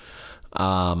players.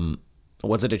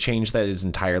 Was it a change that is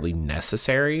entirely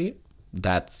necessary?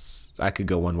 I could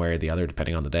go one way or the other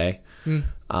depending on the day.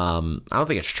 I don't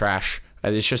think it's trash.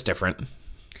 It's just different.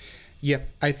 Yeah,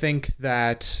 I think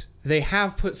that they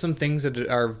have put some things that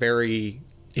are very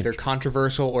either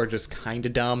controversial or just kind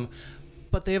of dumb.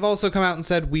 But they have also come out and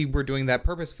said we were doing that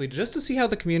purposefully just to see how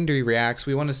the community reacts.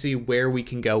 We want to see where we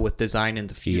can go with design in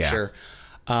the future.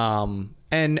 Yeah.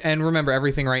 And remember,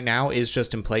 everything right now is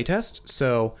just in playtest.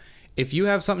 So if you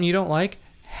have something you don't like,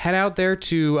 head out there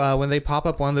to when they pop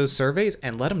up one of those surveys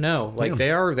and let them know. Like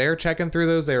they're checking through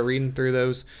those, they're reading through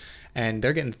those, and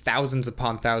they're getting thousands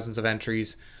upon thousands of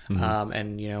entries.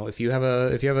 And if you have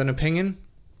an opinion,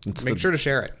 make sure to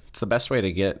share it. It's the best way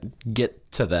to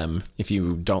get to them if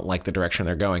you don't like the direction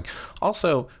they're going.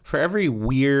 Also, for every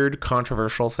weird,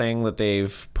 controversial thing that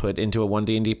they've put into a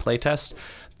 1D&D playtest,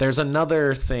 there's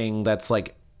another thing that's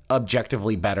like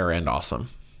objectively better and awesome,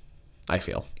 I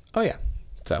feel. Oh yeah.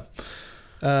 So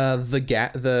the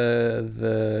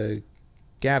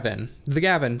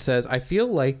Gavin says, I feel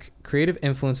like creative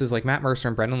influences like Matt Mercer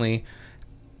and Brendan Lee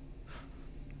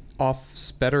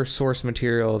offers better source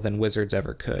material than Wizards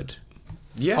ever could.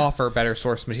 Yeah. Offer better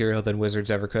source material than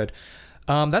Wizards ever could.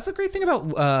 That's the great thing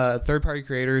about third-party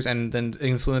creators and then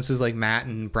influences like Matt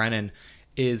and Brennan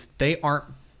is they aren't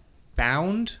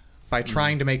bound by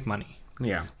trying to make money.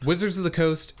 Yeah. Wizards of the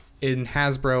Coast and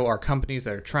Hasbro are companies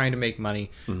that are trying to make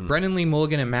money. Brendan Lee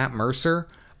Mulligan and Matt Mercer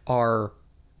are,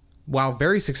 while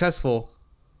very successful,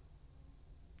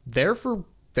 they're for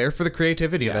the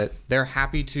creativity of it. They're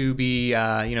happy to be,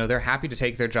 they're happy to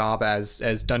take their job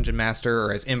as dungeon master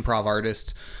or as improv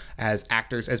artists, as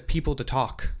actors, as people to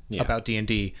talk about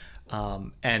D&D,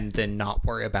 and then not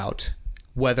worry about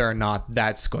whether or not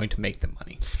that's going to make them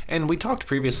money. And we talked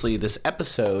previously this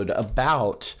episode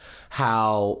about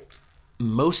how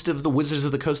most of the Wizards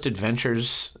of the Coast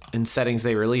adventures and settings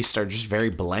they released are just very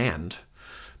bland.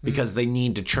 Because they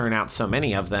need to churn out so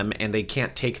many of them, and they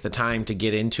can't take the time to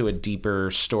get into a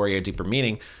deeper story, a deeper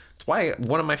meaning. That's why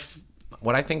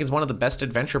what I think is one of the best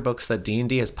adventure books that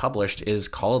D&D has published is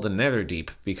Call of the Netherdeep,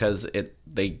 because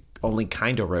they only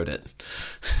kind of wrote it,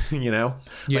 Yeah.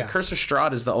 Like Curse of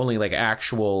Strahd is the only like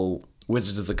actual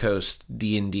Wizards of the Coast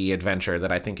D&D adventure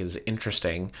that I think is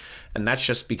interesting, and that's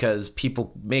just because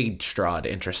people made Strahd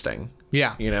interesting.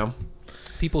 Yeah.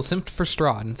 People simped for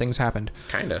Strahd and things happened.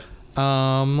 Kind of.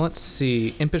 Let's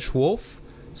see. Impish Wolf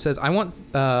says, I want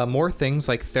more things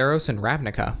like Theros and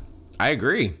Ravnica. I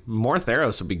agree. More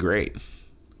Theros would be great.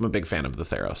 I'm a big fan of the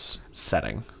Theros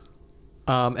setting.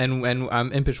 And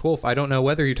Impish Wolf, I don't know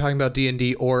whether you're talking about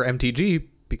D&D or MTG,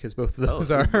 because both of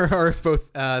those are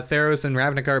both Theros and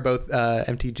Ravnica are both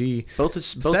MTG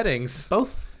settings.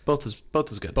 Both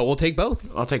is good. But we'll take both.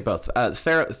 I'll take both.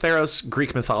 Theros,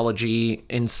 Greek mythology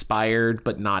inspired,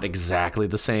 but not exactly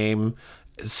the same.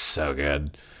 It's so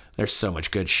good. There's so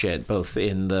much good shit both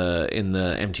in the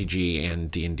MTG and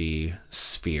D&D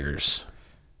spheres.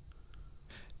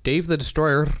 Dave the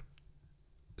Destroyer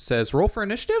says, roll for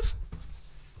initiative?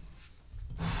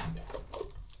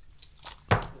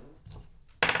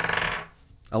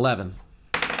 $11.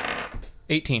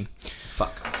 18.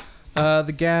 Fuck.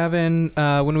 The Gavin,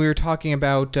 when we were talking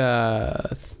about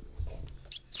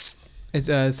it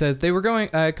says they were going.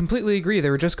 I completely agree. They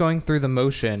were just going through the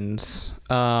motions.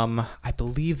 I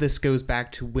believe this goes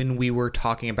back to when we were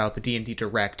talking about the D&D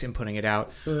Direct and putting it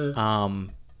out.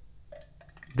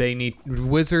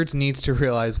 Wizards needs to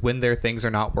realize when their things are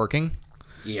not working.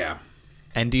 Yeah.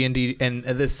 And D&D, and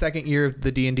the second year of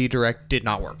the D&D Direct did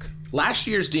not work. Last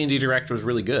year's D&D Direct was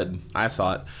really good, I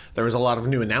thought. There was a lot of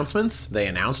new announcements. They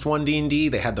announced one D&D.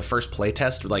 They had the first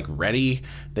playtest like ready.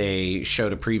 They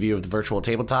showed a preview of the virtual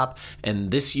tabletop.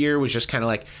 And this year was just kind of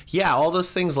like, yeah, all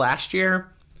those things last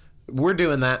year, we're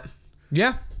doing that.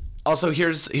 Yeah. Also,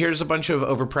 here's a bunch of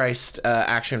overpriced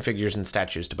action figures and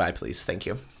statues to buy, please. Thank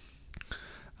you.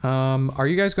 Are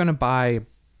you guys going to buy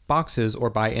boxes or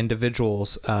buy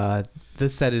individuals?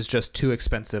 This set is just too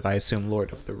expensive, I assume.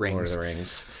 Lord of the Rings. Lord of the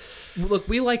Rings. Look,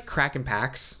 we like cracking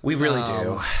packs. We really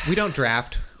do. We don't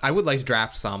draft. I would like to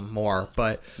draft some more,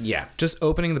 but yeah, just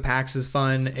opening the packs is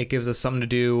fun. It gives us something to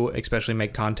do, especially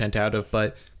make content out of.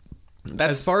 But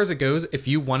as far as it goes, if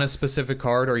you want a specific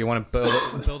card or you want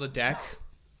to build a deck,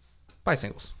 buy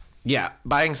singles. Yeah,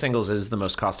 buying singles is the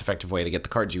most cost-effective way to get the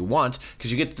cards you want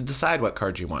because you get to decide what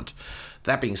cards you want.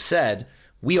 That being said,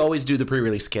 we always do the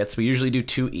pre-release kits. We usually do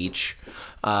 2 each,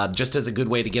 just as a good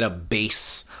way to get a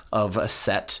base of a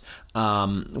set.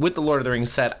 With the Lord of the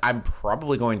Rings set, I'm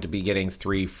probably going to be getting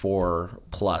 3, 4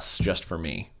 plus just for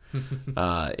me,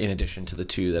 in addition to the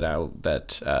 2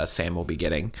 that Sam will be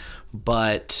getting.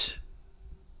 But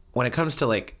when it comes to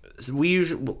like,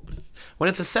 when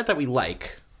it's a set that we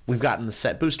like, we've gotten the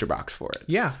set booster box for it.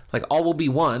 Yeah. Like All Will Be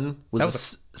One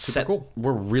was a set. Cool.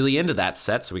 We're really into that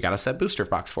set, so we got a set booster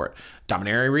box for it.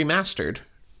 Dominaria Remastered.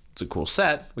 It's a cool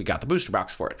set. We got the booster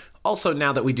box for it. Also,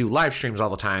 now that we do live streams all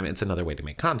the time, it's another way to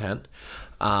make content.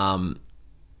 It's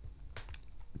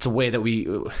a way that we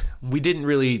didn't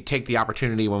really take the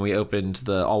opportunity when we opened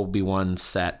the All Will Be One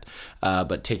set,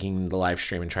 but taking the live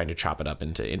stream and trying to chop it up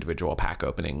into individual pack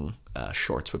opening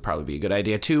shorts would probably be a good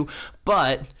idea too.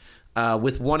 But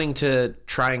with wanting to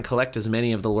try and collect as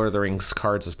many of the Lord of the Rings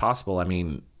cards as possible, I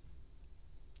mean,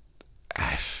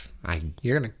 I'm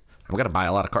gonna buy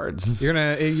a lot of cards. You're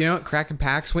gonna, cracking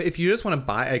packs. If you just want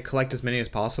to collect as many as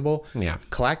possible, yeah,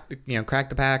 crack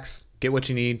the packs, get what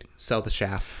you need, sell the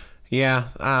shaft. Yeah,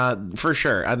 for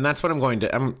sure, and that's what I'm going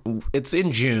to. It's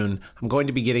in June. I'm going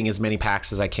to be getting as many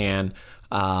packs as I can.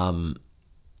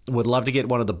 Would love to get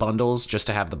one of the bundles just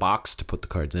to have the box to put the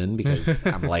cards in because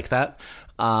I'm like that.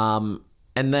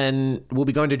 And then we'll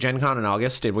be going to Gen Con in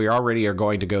August, and we already are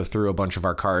going to go through a bunch of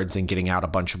our cards and getting out a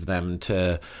bunch of them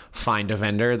to find a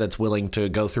vendor that's willing to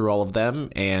go through all of them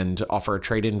and offer a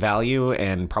trade-in value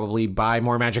and probably buy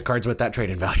more Magic cards with that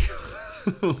trade-in value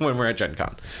when we're at Gen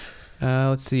Con.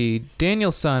 Let's see.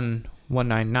 Danielson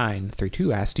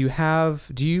 19932 asks, do you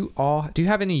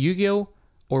have any Yu-Gi-Oh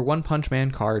or One Punch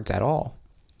Man cards at all?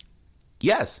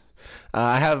 Yes.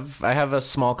 I have a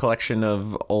small collection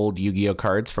of old Yu-Gi-Oh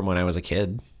cards from when I was a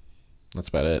kid. That's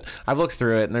about it. I've looked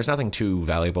through it and there's nothing too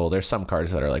valuable. There's some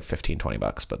cards that are like $15-20,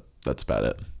 but that's about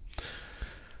it.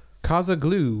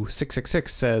 Kazaglue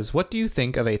 666 says, what do you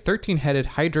think of a 13-headed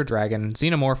Hydra Dragon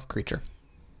xenomorph creature?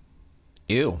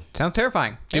 Ew. Sounds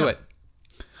terrifying. Do it.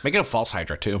 Make it a false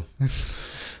Hydra too.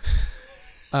 If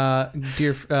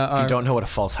you don't know what a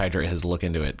false Hydra is, look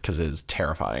into it because it is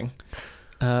terrifying.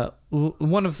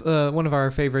 One of our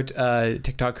favorite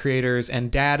TikTok creators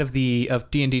and dad of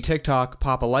D&D TikTok,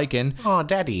 Papa Lycan, oh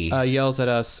daddy, yells at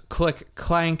us, click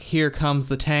clank, here comes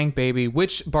the tank, baby.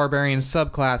 Which barbarian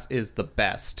subclass is the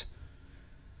best?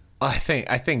 I think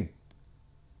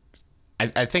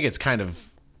it's kind of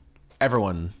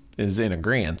everyone is in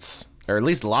agreement, or at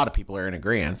least a lot of people are in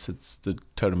agreement. It's the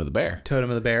Totem of the Bear. Totem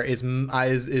of the Bear is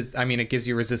I mean, it gives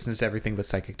you resistance to everything but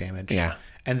psychic damage. Yeah.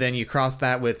 And then you cross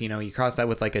that with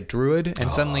like a druid,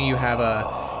 and suddenly you have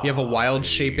a wild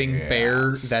shaping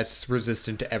bear that's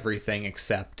resistant to everything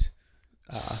except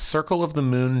Circle of the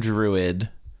Moon druid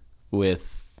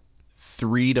with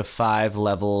 3 to 5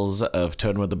 levels of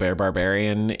Totem of the Bear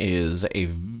barbarian is a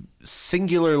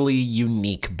singularly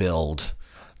unique build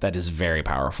that is very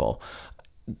powerful.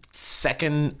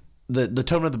 Second, the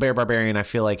Totem of the Bear barbarian, I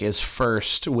feel like, is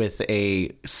first, with a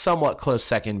somewhat close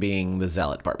second being the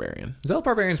Zealot barbarian. Zealot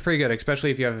barbarian is pretty good,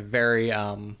 especially if you have very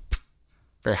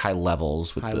high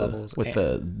levels with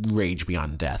the Rage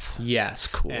Beyond Death. Yes,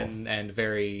 it's cool. and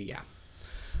very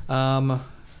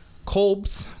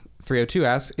Kolbs 302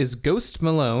 asks, is Ghost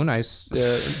Malone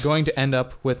going to end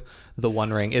up with the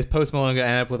One Ring? Is Post Malone going to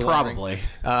end up with the One Ring?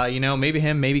 Probably. Maybe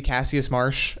him, maybe Cassius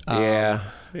Marsh.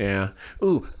 Yeah.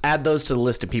 Ooh, add those to the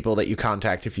list of people that you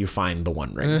contact if you find the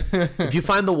One Ring. If you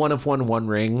find the One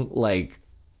Ring, like,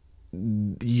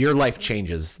 your life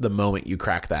changes the moment you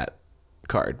crack that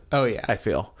card. Oh, yeah. I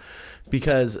feel.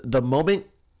 Because the moment,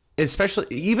 especially,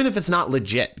 even if it's not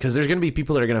legit, because there's going to be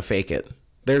people that are going to fake it.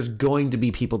 There's going to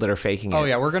be people that are faking it. Oh,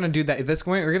 yeah, we're going to do that.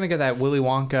 We're going to get that Willy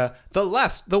Wonka,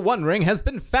 the One Ring has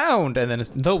been found, and then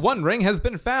the One Ring has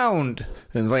been found.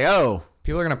 And it's like, oh,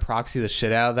 People are going to proxy the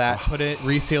shit out of that, put it,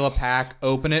 reseal a pack,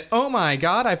 open it. Oh my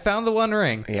God, I found the One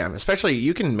Ring. Yeah, especially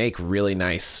you can make really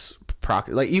nice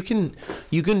like you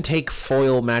can take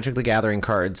foil Magic the Gathering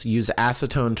cards, use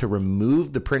acetone to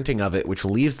remove the printing of it, which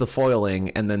leaves the foiling,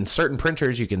 and then certain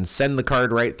printers you can send the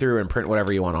card right through and print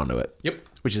whatever you want onto it. Yep.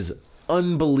 Which is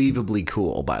unbelievably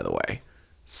cool, by the way.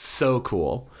 So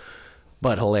cool.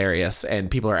 But hilarious,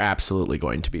 and people are absolutely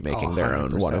going to be making their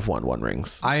own 1/1 One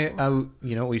Rings. You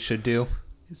know what we should do?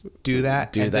 Is do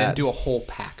that, then do a whole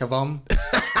pack of them.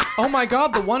 Oh my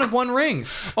God, the 1/1 ring.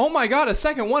 Oh my God, a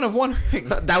second 1/1 ring.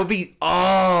 That would be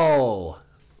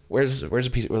where's a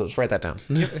piece? Let's write that down.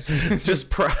 just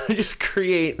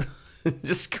create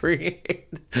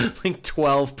like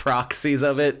 12 proxies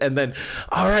of it, and then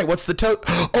all right, what's the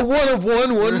token? A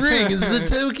 1/1 One Ring is the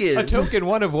token. A token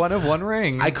 1/1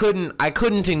 ring. I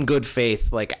couldn't in good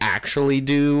faith like actually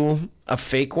do a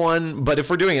fake one, but if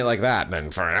we're doing it like that, then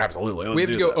absolutely we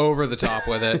have to go over the top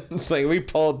with it. It's like we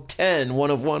pulled 10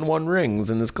 1/1 One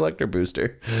Rings in this collector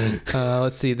booster.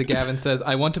 Let's see. The Gavin says,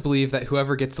 "I want to believe that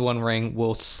whoever gets the One Ring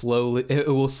will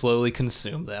slowly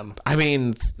consume them." I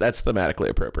mean, that's thematically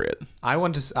appropriate.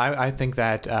 I think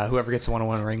that whoever gets the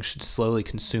 1/1 ring should slowly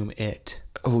consume it.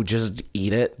 Oh, just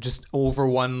eat it, just over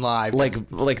one live,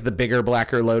 like the bigger,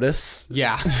 blacker lotus.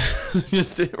 Yeah,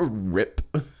 just rip,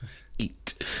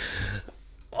 eat.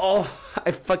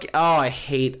 I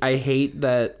hate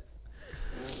that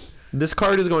this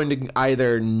card is going to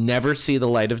either never see the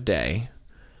light of day,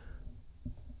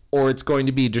 or it's going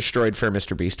to be destroyed for a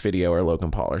Mr. Beast video or Logan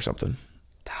Paul or something.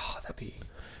 Oh, that'd be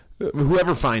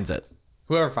whoever finds it.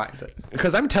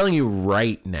 Because I'm telling you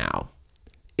right now,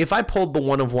 if I pulled the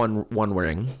 1/1 One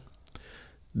Ring,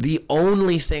 the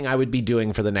only thing I would be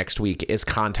doing for the next week is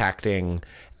contacting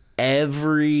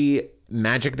every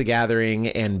Magic the Gathering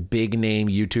and big name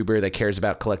YouTuber that cares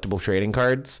about collectible trading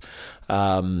cards,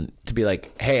 to be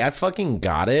like, hey, I fucking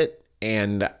got it,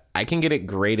 and I can get it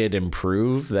graded and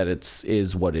prove that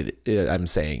is what I'm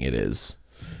saying it is.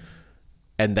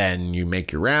 And then you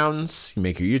make your rounds, you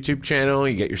make your YouTube channel,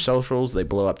 you get your socials, they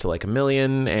blow up to like 1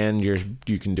 million, and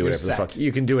you can do whatever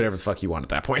the fuck you want at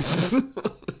that point.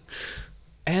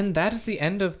 And that is the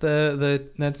end of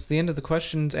the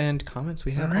questions and comments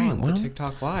we have on the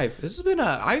TikTok Live. This has been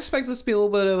I expect this to be a little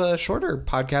bit of a shorter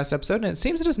podcast episode, and it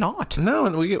seems it is not. No,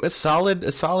 and we get a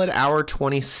solid hour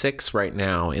 26 right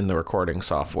now in the recording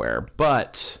software.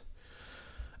 But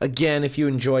again, if you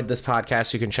enjoyed this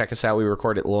podcast, you can check us out. We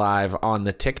record it live on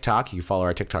the TikTok. You can follow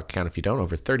our TikTok account if you don't.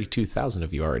 Over 32,000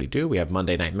 of you already do. We have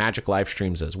Monday Night Magic live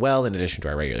streams as well, in addition to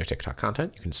our regular TikTok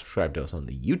content. You can subscribe to us on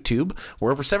the YouTube,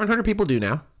 where over 700 people do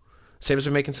now. Sam's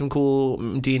been making some cool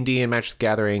D&D and Magic the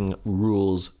Gathering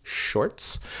rules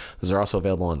shorts. Those are also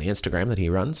available on the Instagram that he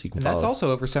runs. You can follow. That's also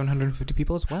over 750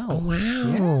 people as well. Oh, wow.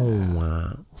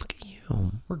 Yeah. Look at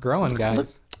you. We're growing,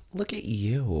 guys. Look at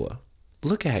you.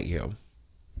 Look at you.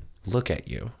 Look at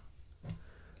you.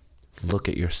 Look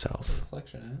at yourself.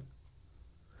 Reflection.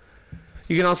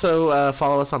 You can also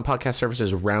follow us on podcast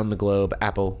services around the globe: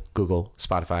 Apple, Google,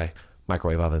 Spotify,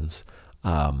 microwave ovens.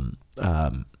 The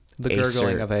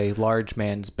gurgling of a large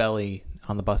man's belly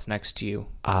on the bus next to you.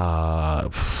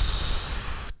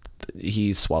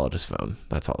 He swallowed his phone.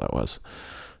 That's all that was.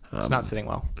 It's not sitting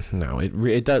well. No,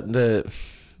 it does.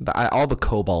 All the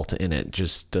cobalt in it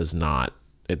just does not.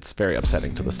 It's very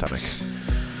upsetting to the stomach.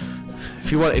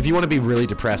 If you want to be really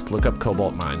depressed, look up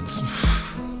cobalt mines.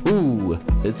 Ooh,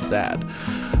 it's sad.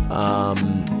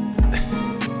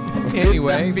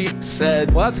 Anyway, being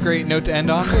said, well, that's a great note to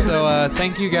end on. So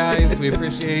thank you guys. We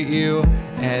appreciate you.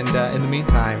 And in the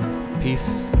meantime,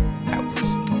 peace.